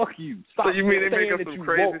on? Fuck you. Stop. So you mean they make up some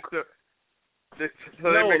crazy stuff? So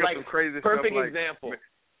they make up some crazy stuff.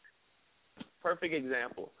 Perfect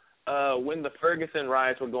example. When the Ferguson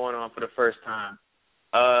riots were going on for the first time,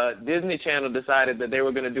 Disney Channel decided that they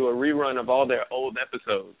were going to do a rerun of all their old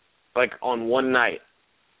episodes, like on one night.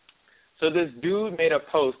 So this dude made a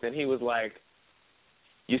post, and he was like,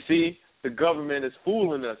 you see, the government is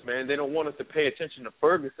fooling us, man. They don't want us to pay attention to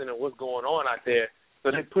Ferguson and what's going on out there.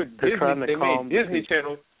 So they made Disney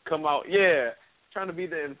Channel come out, trying to be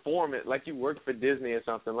the informant, like you work for Disney or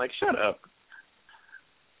something. Like, shut up.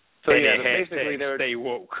 So basically they were stay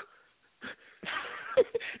woke.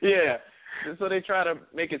 Yeah. So they try to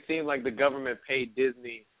make it seem like the government paid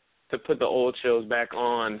Disney to put the old shows back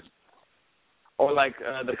on. Or like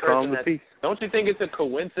the person that, don't you think it's a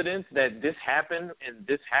coincidence that this happened and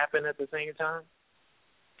this happened at the same time?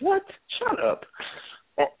 What? Shut up.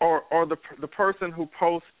 Or the person who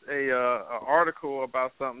posts a article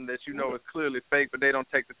about something that you know is clearly fake, but they don't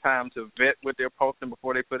take the time to vet what they're posting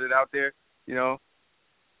before they put it out there, you know?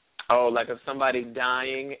 Oh, like if somebody's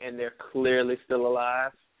dying and they're clearly still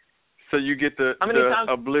alive? So you get the obligatory...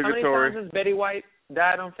 How many times has Betty White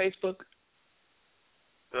died on Facebook?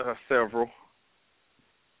 Several.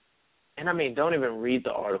 And I mean, don't even read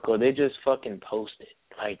the article. They just fucking post it.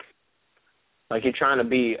 Like you're trying to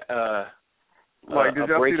be a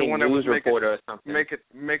breaking news reporter or something.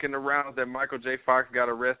 Making the rounds that Michael J. Fox got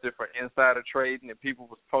arrested for insider trading, and people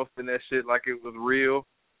was posting that shit like it was real.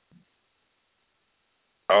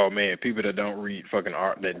 Oh man, people that don't read fucking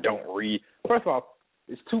art, that don't read. First of all,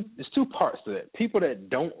 it's two parts to that. People that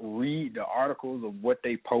don't read the articles of what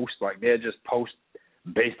they post, like they'll just post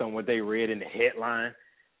based on what they read in the headline,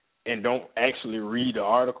 and don't actually read the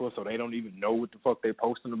article, so they don't even know what the fuck they're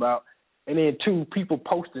posting about. And then two, people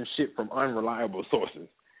posting shit from unreliable sources.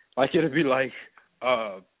 Like it'll be like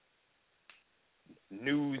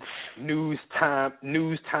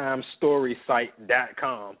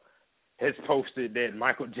newstimestorysite.com has posted that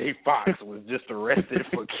Michael J. Fox was just arrested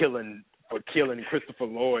for killing Christopher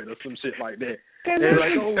Lloyd or some shit like that. And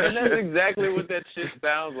that's exactly what that shit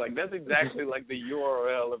sounds like. That's exactly like the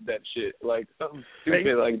URL of that shit. Like something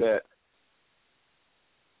stupid like that.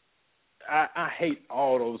 I hate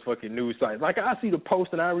all those fucking news sites. Like I see the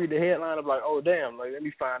post and I read the headline, I'm like, oh damn, like let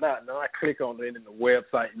me find out. And then I click on it in the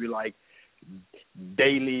website and be like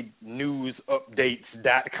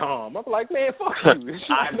dailynewsupdates.com. I'm like, man, fuck you.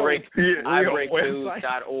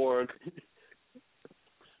 iBreakNews.org.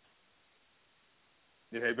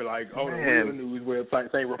 Then they be like, oh, the real news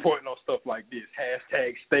websites ain't reporting on stuff like this.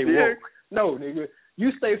 #stay woke. No, nigga,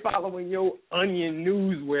 you stay following your Onion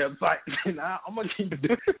News website, and I'm gonna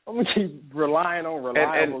keep relying on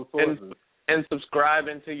reliable sources and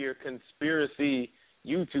subscribing to your conspiracy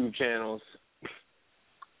YouTube channels.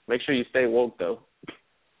 Make sure you stay woke though.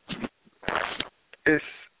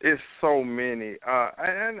 It's so many,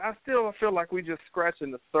 and I still feel like we just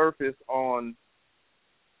scratching the surface on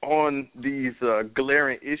these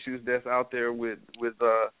glaring issues that's out there with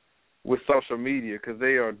social media, because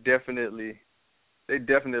they definitely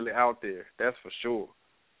out there. That's for sure.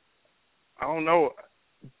 I don't know.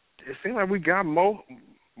 It seems like we got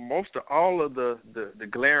most of all of the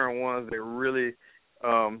glaring ones that really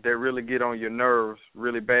get on your nerves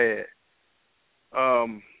really bad.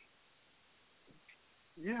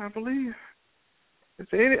 Yeah, I believe. Is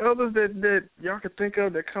there any others that y'all could think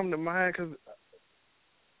of that come to mind? Because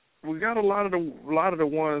we got a lot of the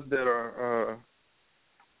ones that are,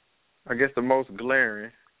 I guess, the most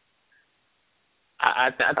glaring.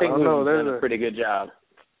 I think we've done a pretty good job.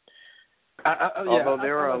 Although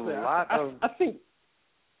there are a lot of, I think.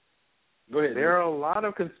 Go ahead. There are a lot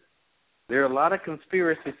of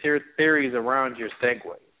conspiracy theories around your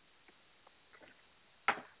Segway.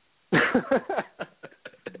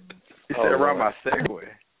 Around my Segway.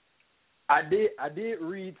 I did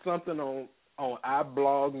read something on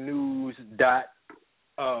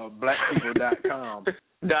iblognews.blackpeople.com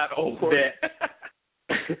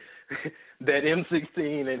that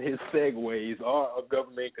M16 and his Segways are a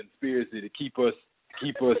government conspiracy to keep us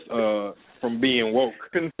from being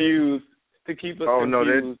woke, confused, to keep us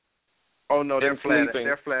confused. They're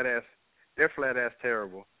flat ass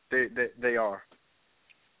terrible. They are.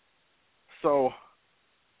 So,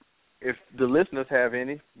 if the listeners have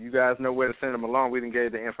any, you guys know where to send them along. We didn't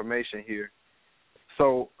get the information here.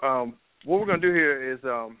 So what we're going to do here is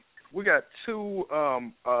we got two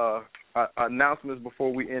announcements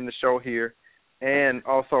before we end the show here, and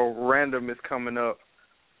also Random is coming up.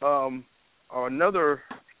 Another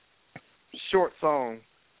short song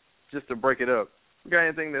just to break it up. We got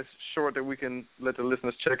anything that's short that we can let the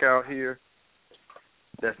listeners check out here?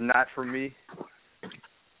 That's not for me.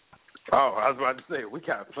 Oh, I was about to say, we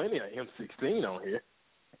got plenty of M16 on here.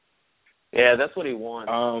 Yeah, that's what he wants.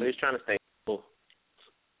 So he's trying to stay cool.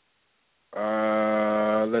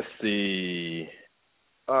 Let's see.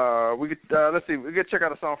 Let's see. We could check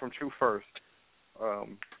out a song from True First.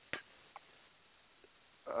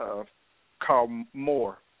 Called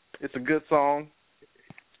More. It's a good song.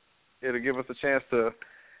 It'll give us a chance to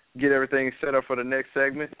get everything set up for the next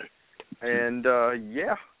segment. And,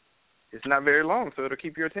 it's not very long, so it'll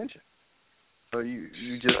keep your attention. So you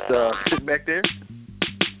just sit back there,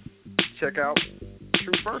 check out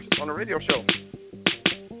True First on the radio show.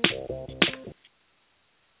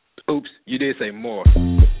 Oops, you did say more.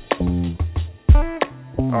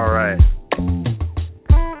 All right.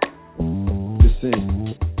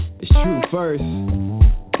 Listen, it's True First.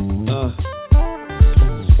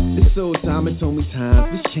 This old Simon told me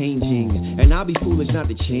times is changing, and I'll be foolish not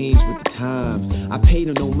to change with the times. I paid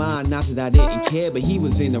him no mind, not that I didn't care, but he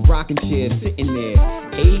was in a rocking chair sitting there,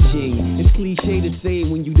 aging. It's cliche to say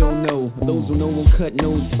when you don't know. Those who know won't cut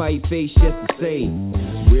nose, fight face just to say.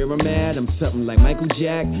 Where I'm at, I'm something like Michael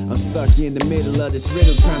Jack. I'm stuck in the middle of this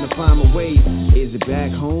riddle trying to find my way. Is it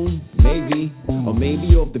back home? Maybe. Or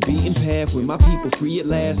maybe off the beaten path with my people free at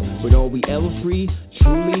last. But are we ever free?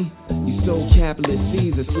 Truly? You so capitalist,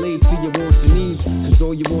 sees a slave to your wants and needs. Cause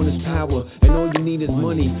all you want is power, and all you need is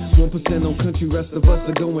money. 1% on country, rest of us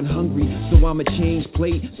are going hungry. So I'ma change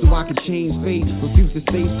plate, so I can change fate. Refuse to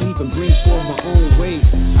stay asleep and bring forth my own way.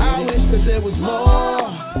 I wish that there was more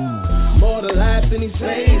to life than these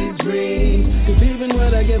faded dreams. Cause even when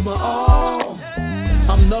I give my all,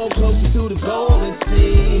 I'm no closer to the goal it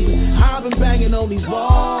seems. I've been banging on these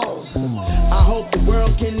walls. I hope the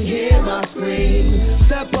world can hear my scream.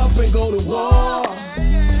 Step up and go to war.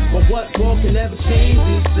 But what more can ever change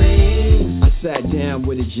these things? I sat down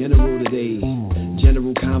with a general today.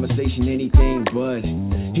 General conversation, anything but.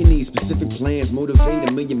 He needs specific plans, motivate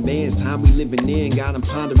a million mans. Time we living in, got him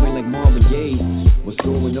pondering like Marvin Gaye. What's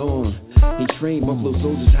going on? He trained Buffalo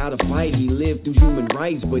soldiers how to fight. He lived through human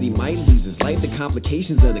rights, but he might lose his life. The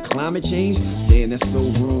complications of the climate change, damn, that's so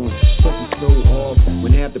wrong. Such is so off.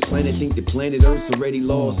 When half the planet think the planet Earth's already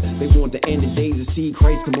lost. They want to end the days to see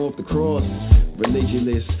Christ come off the cross.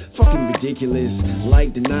 Religious, fucking ridiculous.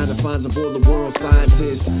 Like the 9 to 5s of all the world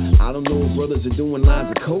scientists. I don't know if brothers are doing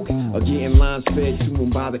lines of coke or getting lines fed to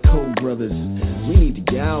them by the Koch brothers. We need to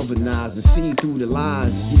galvanize and see through the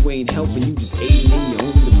lies. You ain't helping, you just aiding in your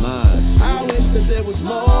own demise. I wish that there was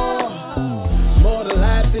more to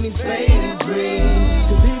life than these faded dreams.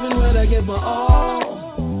 Cause even when I give my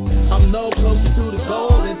all, I'm no closer to the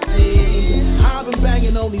goal it seems. I've been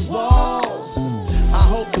banging on these walls. I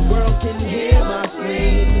hope the world can hear my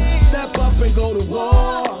scream. Step up and go to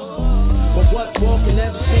war. But what more can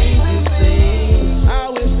ever change these things? I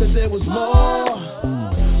wish that there was more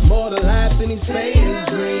to life than these faded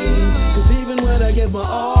dreams. Cause even when I give my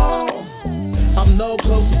all, I'm no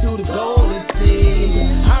closer to the goal it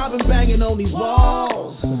seems. I've been banging on these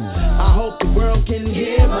walls. I hope the world can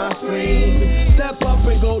hear my scream. Step up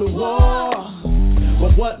and go to war.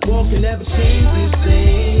 But what more can ever change these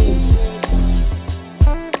things?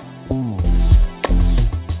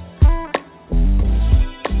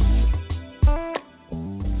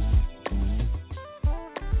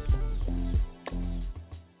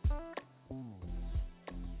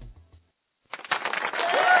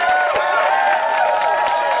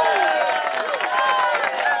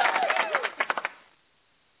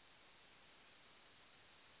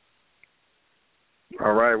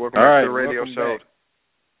 Welcome back to the radio show. Back.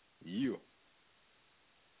 You.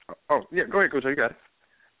 Oh, yeah, go ahead, Coach. You got it.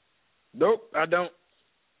 Nope, I don't.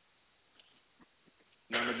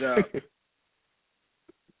 Not my job.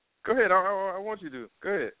 Go ahead. I want you to. Go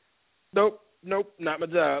ahead. Nope, not my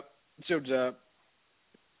job. It's your job.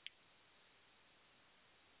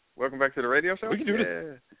 Welcome back to the radio show. We can do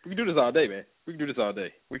this. We can do this all day, man. We can do this all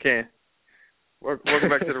day. We can. Welcome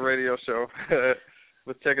back to the radio show.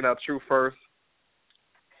 We're checking out True First.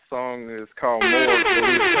 Song is called More.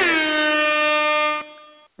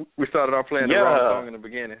 We started off playing the wrong song in the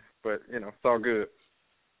beginning, but it's all good.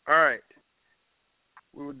 All right,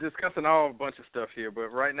 we were discussing a bunch of stuff here, but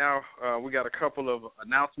right now we got a couple of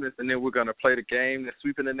announcements, and then we're gonna play the game that's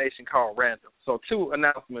sweeping the nation called Random. So 2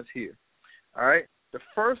 announcements here. All right, the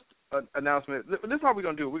first announcement. This is how we're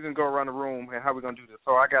gonna do it. We're gonna go around the room and how we're gonna do this.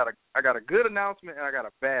 So I got a good announcement and I got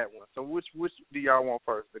a bad one. So which do y'all want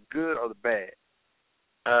first, the good or the bad?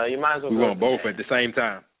 You might as well. We want both at the same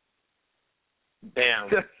time. Damn.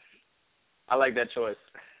 I like that choice.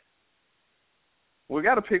 We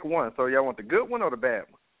got to pick one. So y'all want the good one or the bad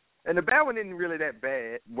one? And the bad one isn't really that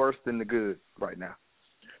bad, worse than the good right now.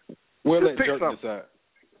 We'll Just let Jerk something. decide.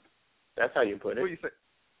 That's how you put it. What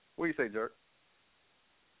do you say, Jerk?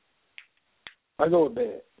 I go with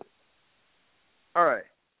bad. All right.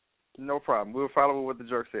 No problem. We'll follow what the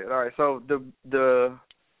Jerk said. All right. So the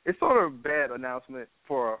it's sort of a bad announcement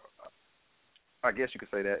for, I guess you could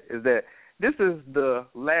say that, is that this is the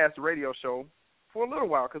last radio show for a little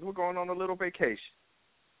while because we're going on a little vacation.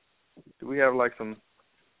 Do we have like some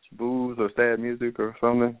booze or sad music or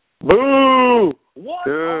something? Boo! What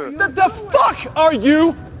the fuck are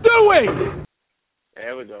you doing?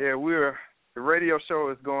 There we go. Yeah, the radio show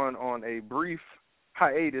is going on a brief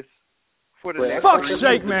hiatus for the next Fuck's 3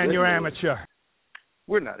 sake, weeks. man, you're amateur.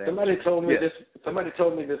 We're not amateur. Somebody told me Yes. this. Somebody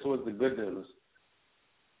told me this was the good news.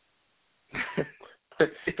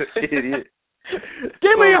 Idiot.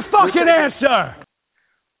 Give me a fucking answer.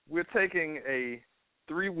 We're taking a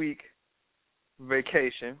 3-week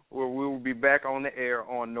vacation where we will be back on the air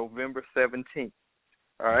on November 17th.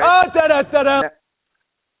 All right? Da-da-da-da.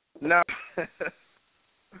 Now,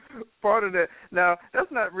 part of that, now,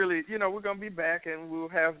 that's not really, we're going to be back and we'll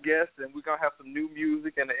have guests and we're going to have some new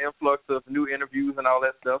music and an influx of new interviews and all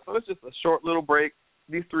that stuff. So it's just a short little break.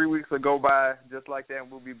 These 3 weeks will go by just like that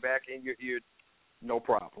and we'll be back in your ear, no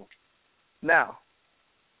problem. Now,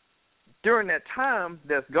 during that time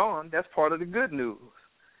that's gone, that's part of the good news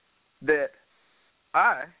that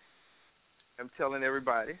I am telling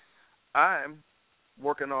everybody I'm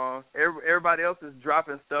working on. Everybody else is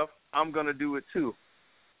dropping stuff. I'm going to do it too.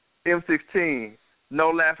 M16, No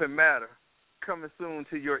Laughing Matter, coming soon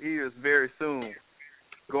to your ears very soon.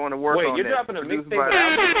 Going to work on that. Wait, you're dropping a Produced mixtape by-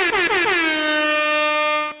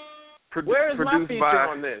 album? Where is my produced feature by-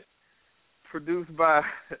 on this? Produced by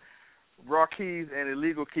Raw Keys and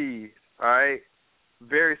Illegal Keys. All right?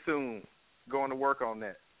 Very soon. Going to work on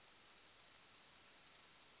that.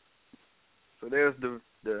 So there's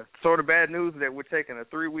the sort of bad news that we're taking a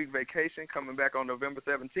 3-week vacation, coming back on November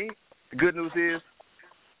 17th. The good news is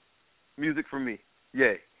music from me.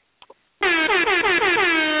 Yay.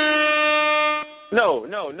 No.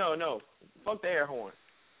 Fuck the air horn.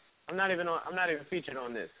 I'm not even featured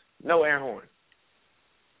on this. No air horn.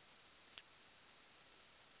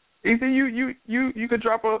 Ethan, you could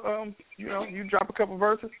drop you drop a couple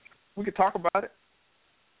verses. We could talk about it.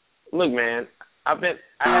 Look, man, I had a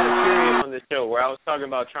period on this show where I was talking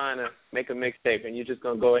about trying to make a mixtape, and you're just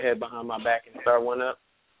gonna go ahead behind my back and start one up.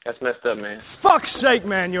 That's messed up, man. Fuck's sake,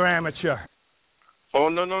 man, you're amateur. Oh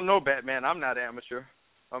no, Batman. I'm not amateur.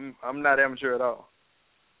 I'm not amateur at all.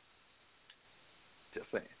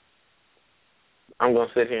 Just saying. I'm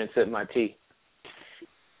gonna sit here and sip my tea.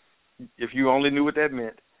 If you only knew what that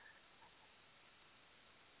meant.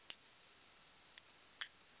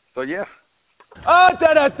 So yeah.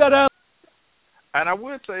 Da-da-da-da. And I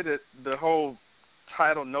would say that the whole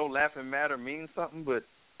title "No Laughing Matter" means something, but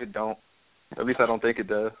it don't. At least I don't think it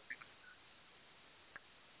does.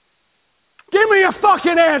 Give me a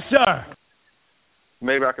fucking answer.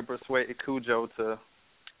 Maybe I could persuade Cujo to,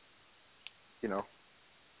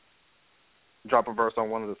 drop a verse on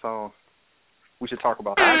one of the songs. We should talk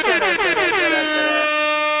about that.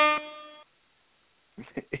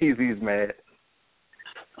 Easy's mad.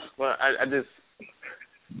 Well, I just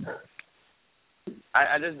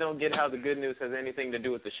don't get how the good news has anything to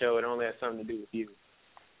do with the show. It only has something to do with you.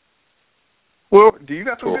 Well, do you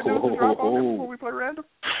got some good news to drop on there before we play random?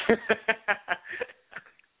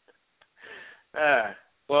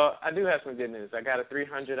 Well, I do have some good news. I got a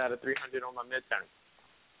 300 out of 300 on my midterm.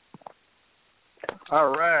 All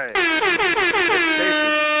right.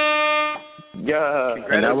 Yeah.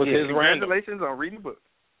 And that was his random. Congratulations on reading the book.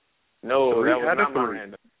 No, that was not my 3.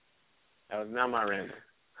 random. That was not my random.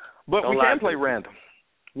 But Don't we lie can to play me. random.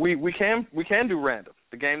 We can do random,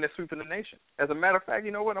 the game that's sweeping the nation. As a matter of fact,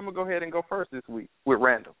 you know what? I'm going to go ahead and go first this week with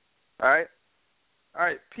random. All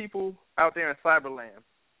right, people out there in Cyberland,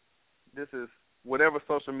 this is whatever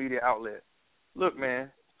social media outlet. Look, man,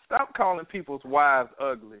 stop calling people's wives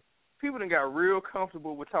ugly. People done got real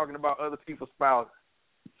comfortable with talking about other people's spouses.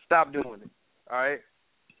 Stop doing it, all right?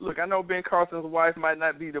 Look, I know Ben Carson's wife might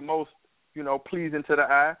not be the most, pleasing to the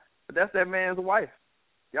eye, but that's that man's wife.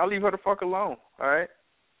 Y'all leave her the fuck alone, all right?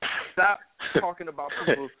 Stop talking about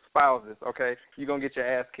people's spouses, okay? You're going to get your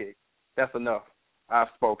ass kicked. That's enough. I've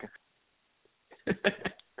spoken.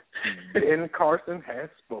 Ben Carson has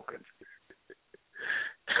spoken.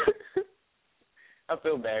 I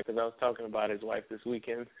feel bad because I was talking about his wife this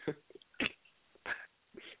weekend.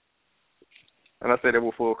 And I say that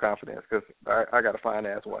with full confidence because I got a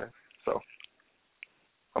fine-ass wife, so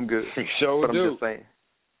I'm good. Sure but I'm do. just saying.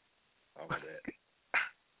 Oh, that.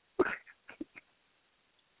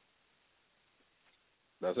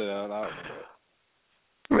 That's it out loud.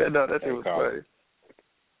 Man, no, that shit was funny.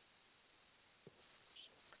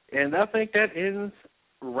 And I think that ends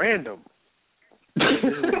random.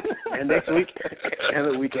 And next week,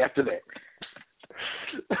 and the week after that.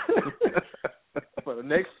 For the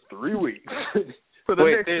next 3 weeks. For the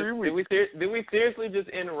next 3 weeks. Did we seriously just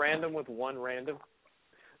end random with one random?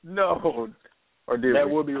 No. Or did that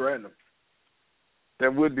we? would be random.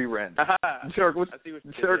 That would be random. Jerk, what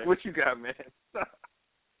you got, man?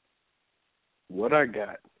 What I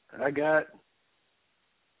got?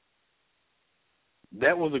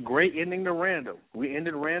 That was a great ending to random. We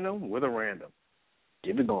ended random with a random.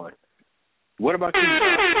 Keep it going. What about you?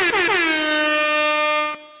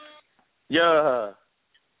 Yeah.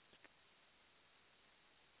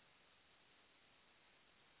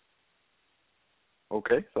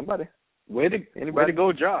 Okay, somebody. Way to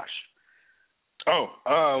go, Josh.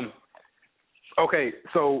 Okay,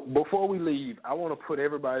 so before we leave, I want to put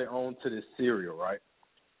everybody on to this cereal, right?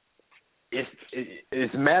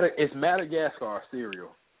 It's Madagascar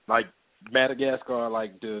cereal. Like Madagascar,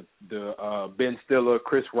 like the Ben Stiller,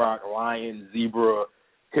 Chris Rock, lion, zebra,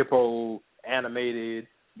 hippo animated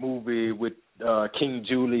movie with King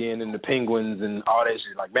Julian and the penguins and all that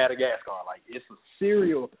shit. Like Madagascar, like it's a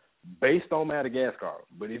cereal based on Madagascar.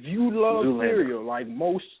 But if you love cereal like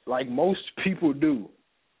most people do,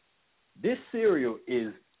 this cereal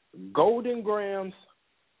is Golden Grams,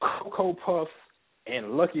 Cocoa Puffs,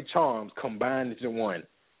 and Lucky Charms combined into one.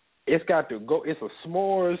 It's a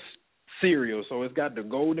s'mores cereal, so it's got the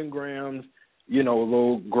Golden Grams,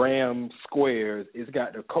 little gram squares. It's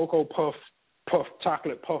got the Cocoa Puff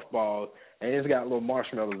chocolate puff balls, and it's got little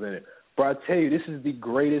marshmallows in it. But I tell you, this is the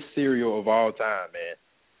greatest cereal of all time, man.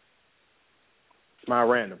 It's my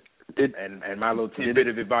random. And my little tidbit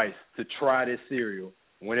of advice to try this cereal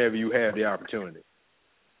whenever you have the opportunity.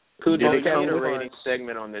 Who did it come with a rating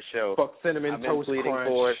segment on this show? Fuck Cinnamon Toast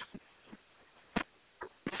Crunch.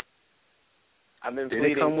 I've been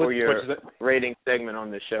pleading for your rating segment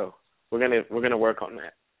on this show. We're gonna work on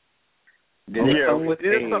that.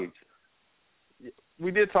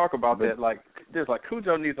 We did talk about that. Like,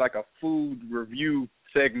 Cujo needs like a food review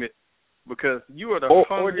segment because you are the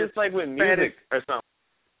or just like with music or something.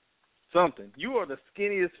 Something. You are the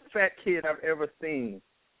skinniest fat kid I've ever seen.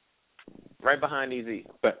 Right behind EZ.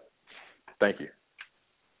 Thank you.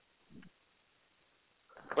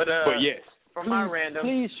 But yes, for my random,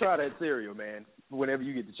 please try that cereal, man. Whenever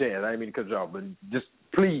you get the chance. I didn't mean to cut you off, but just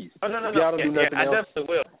please. Oh no. Y'all don't do nothing I else.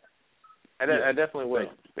 definitely will. I definitely will.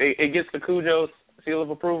 It gets the Cujo's seal of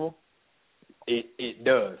approval. It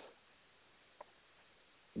does.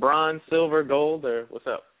 Bronze, silver, gold, or what's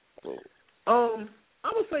up? I'm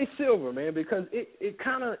gonna say silver, man, because it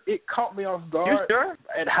caught me off guard. You sure?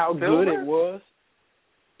 At how silver? good it was.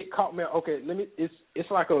 It caught me. Okay, it's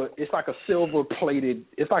like a silver plated.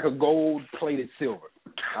 It's like a gold plated silver.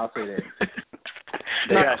 I'll say that.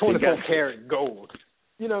 Not 24 karat gold.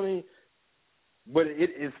 You know what I mean? But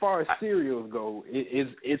as far as cereals go,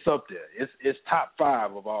 it's up there. It's top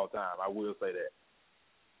 5 of all time. I will say that.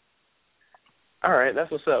 All right, that's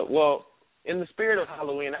what's up. Well, in the spirit of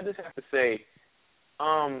Halloween, I just have to say,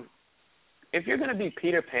 if you're gonna be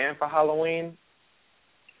Peter Pan for Halloween,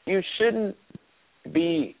 you shouldn't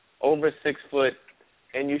be over 6 foot,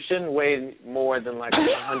 and you shouldn't weigh more than like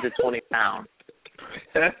 120 pounds.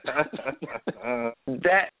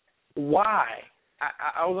 Why?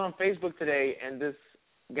 I was on Facebook today, and this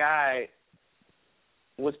guy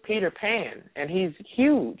was Peter Pan, and he's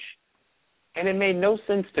huge, and it made no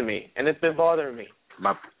sense to me, and it's been bothering me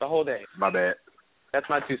the whole day. My bad. That's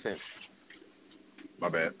my 2 cents. My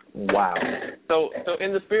bad. Wow. So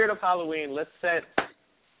in the spirit of Halloween, let's set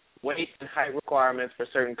weight and height requirements for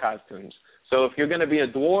certain costumes. So if you're going to be a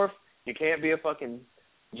dwarf, you can't be a fucking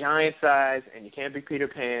giant size, and you can't be Peter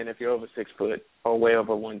Pan if you're over 6 foot or way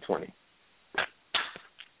over 120.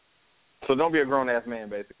 So don't be a grown-ass man,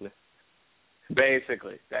 basically.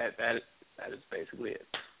 Basically. That is basically it.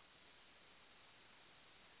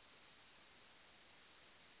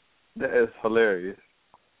 That is hilarious.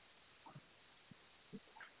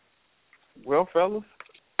 Well, fellas.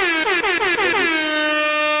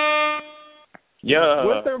 Yeah.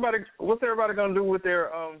 What's everybody gonna do with their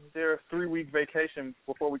 3-week vacation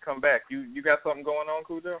before we come back? You got something going on,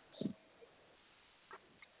 Cujo?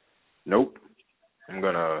 Nope. I'm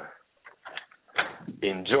gonna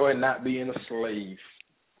enjoy not being a slave.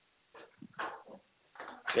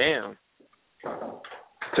 Damn.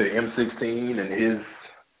 To M16 and his.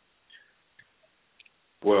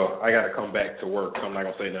 Well, I got to come back to work, so I'm not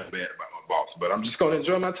going to say nothing bad about my boss, but I'm just going to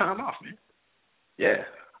enjoy my time off, man. Yeah.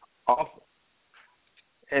 Awesome.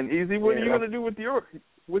 And Easy, what are you gonna do with your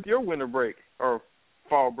winter break or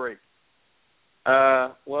fall break?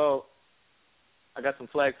 Well, I got some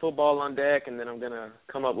flag football on deck, and then I'm gonna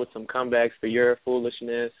come up with some comebacks for your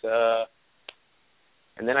foolishness.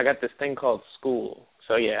 And then I got this thing called school.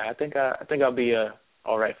 So yeah, I think I'll be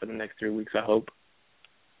all right for the next 3 weeks. I hope.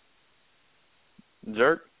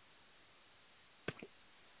 Jerk.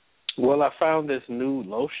 Well, I found this new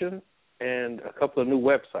lotion and a couple of new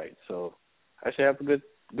websites, so I should have a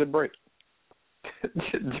good break.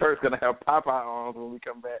 Jerk's gonna have Popeye arms when we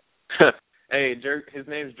come back. Hey, Jerk. His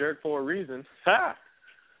name's Jerk for a reason. Ha.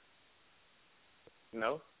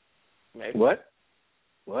 No. Maybe. What?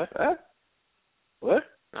 Huh? What?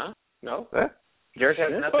 Huh? No. Huh? Jerk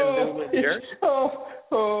has nothing to do with Jerk.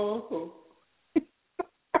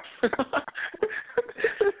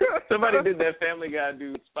 Somebody did that Family Guy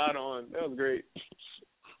dude spot on. That was great.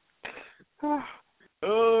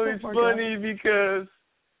 It's funny God. Because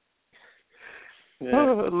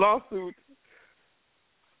lawsuit.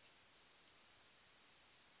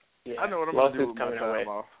 Yeah. I know what I'm going to do with my time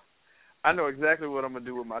off. I know exactly what I'm going to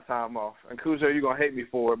do with my time off. And Cujo, you're going to hate me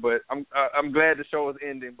for it, but I'm glad the show is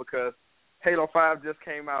ending because Halo 5 just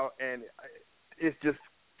came out, and it's just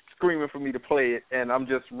screaming for me to play it, and I'm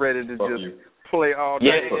just ready to play all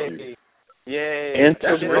day. Yeah.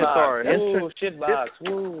 Sorry. Ooh, shitbox.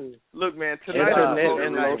 Woo. Look, man, tonight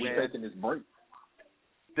taking this break.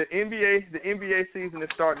 The NBA season is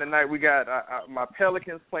starting tonight. We got my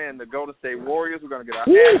Pelicans playing the Golden State Warriors. We're gonna get our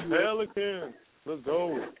Pelicans. Let's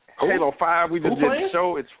go. Halo 5. We just did the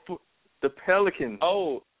show. It's the Pelicans.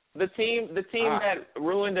 Oh, the team that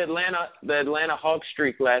ruined the Atlanta Hawks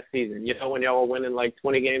streak last season. You know when y'all were winning like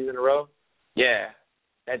 20 games in a row. Yeah,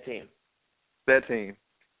 that team.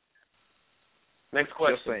 Next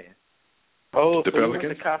question. Just saying. Oh, so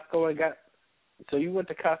you went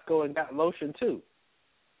to Costco and got lotion too.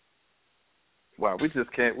 Wow, we're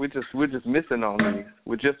just missing on these.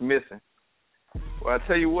 We're just missing. Well, I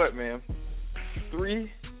tell you what, man.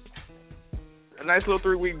 A nice little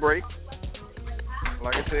 3-week break.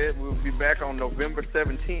 Like I said, we'll be back on November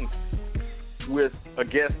 17th with a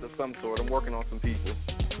guest of some sort. I'm working on some people.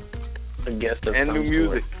 A guest of and some new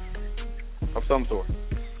music of some sort.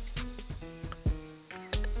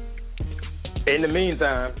 In the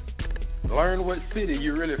meantime, learn what city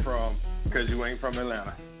you're really from because you ain't from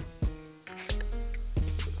Atlanta.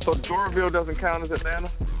 So Doraville doesn't count as Atlanta?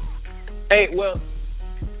 Hey, well,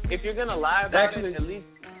 if you're going to lie about it, at least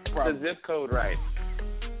the zip code right.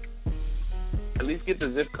 At least get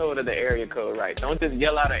the zip code or the area code right. Don't just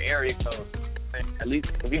yell out an area code. At least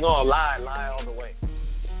if you're going to lie all the way.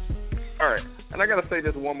 All right. And I got to say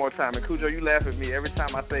this one more time. And Cujo, you laugh at me every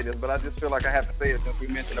time I say this, but I just feel like I have to say it since we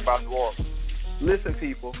mentioned about New Orleans. Listen,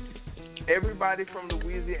 people. Everybody from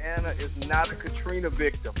Louisiana is not a Katrina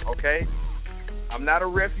victim, okay? I'm not a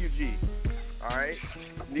refugee, all right?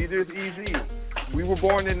 Neither is EZ. We were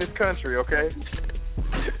born in this country, okay?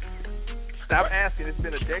 Stop asking. It's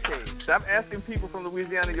been a decade. Stop asking people from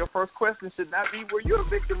Louisiana. Your first question should not be, were you a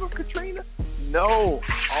victim of Katrina? No.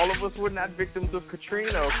 All of us were not victims of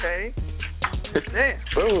Katrina, okay? Damn.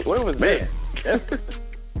 Where was that?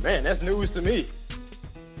 Man, that's news to me.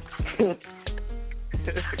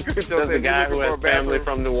 That's the guy who has family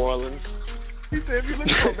from New Orleans. He said, if you're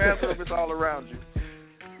looking for a bathroom, it's all around you.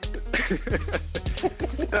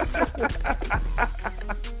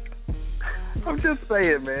 I'm just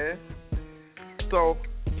saying, man. So,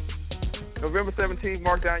 November 17th,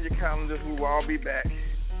 mark down your calendars. We will all be back.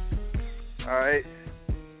 All right?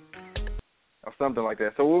 Or something like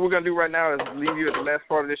that. So what we're going to do right now is leave you at the last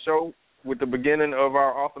part of this show with the beginning of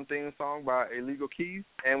our awesome theme song by Illegal Keys.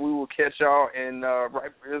 And we will catch y'all in,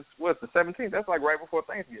 what's the 17th? That's like right before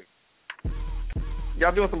Thanksgiving.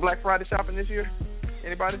 Y'all doing some Black Friday shopping this year?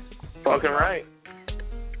 Anybody? Fucking right.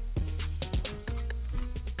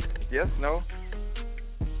 Yes? No?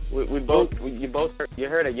 You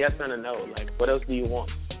heard a yes and a no. Like, what else do you want?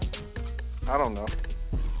 I don't know.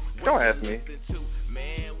 Don't ask me.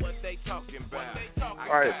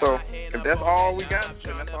 All right, so if that's all we got,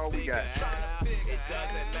 then that's all we got.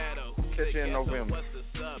 Catch you in November.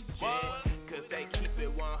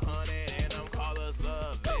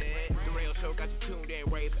 Got you tuned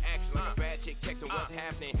in, ready for action like a bad chick texting what's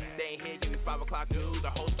happening. They ain't here, give me 5 o'clock news.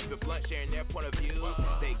 The host keep it blunt, sharing their point of view.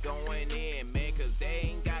 They going in, man, cause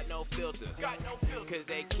they ain't got no filter. Cause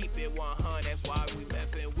they keep it 100, that's why we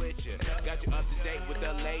messing with you. Got you up to date with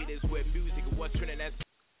the latest with music and what's trending, that's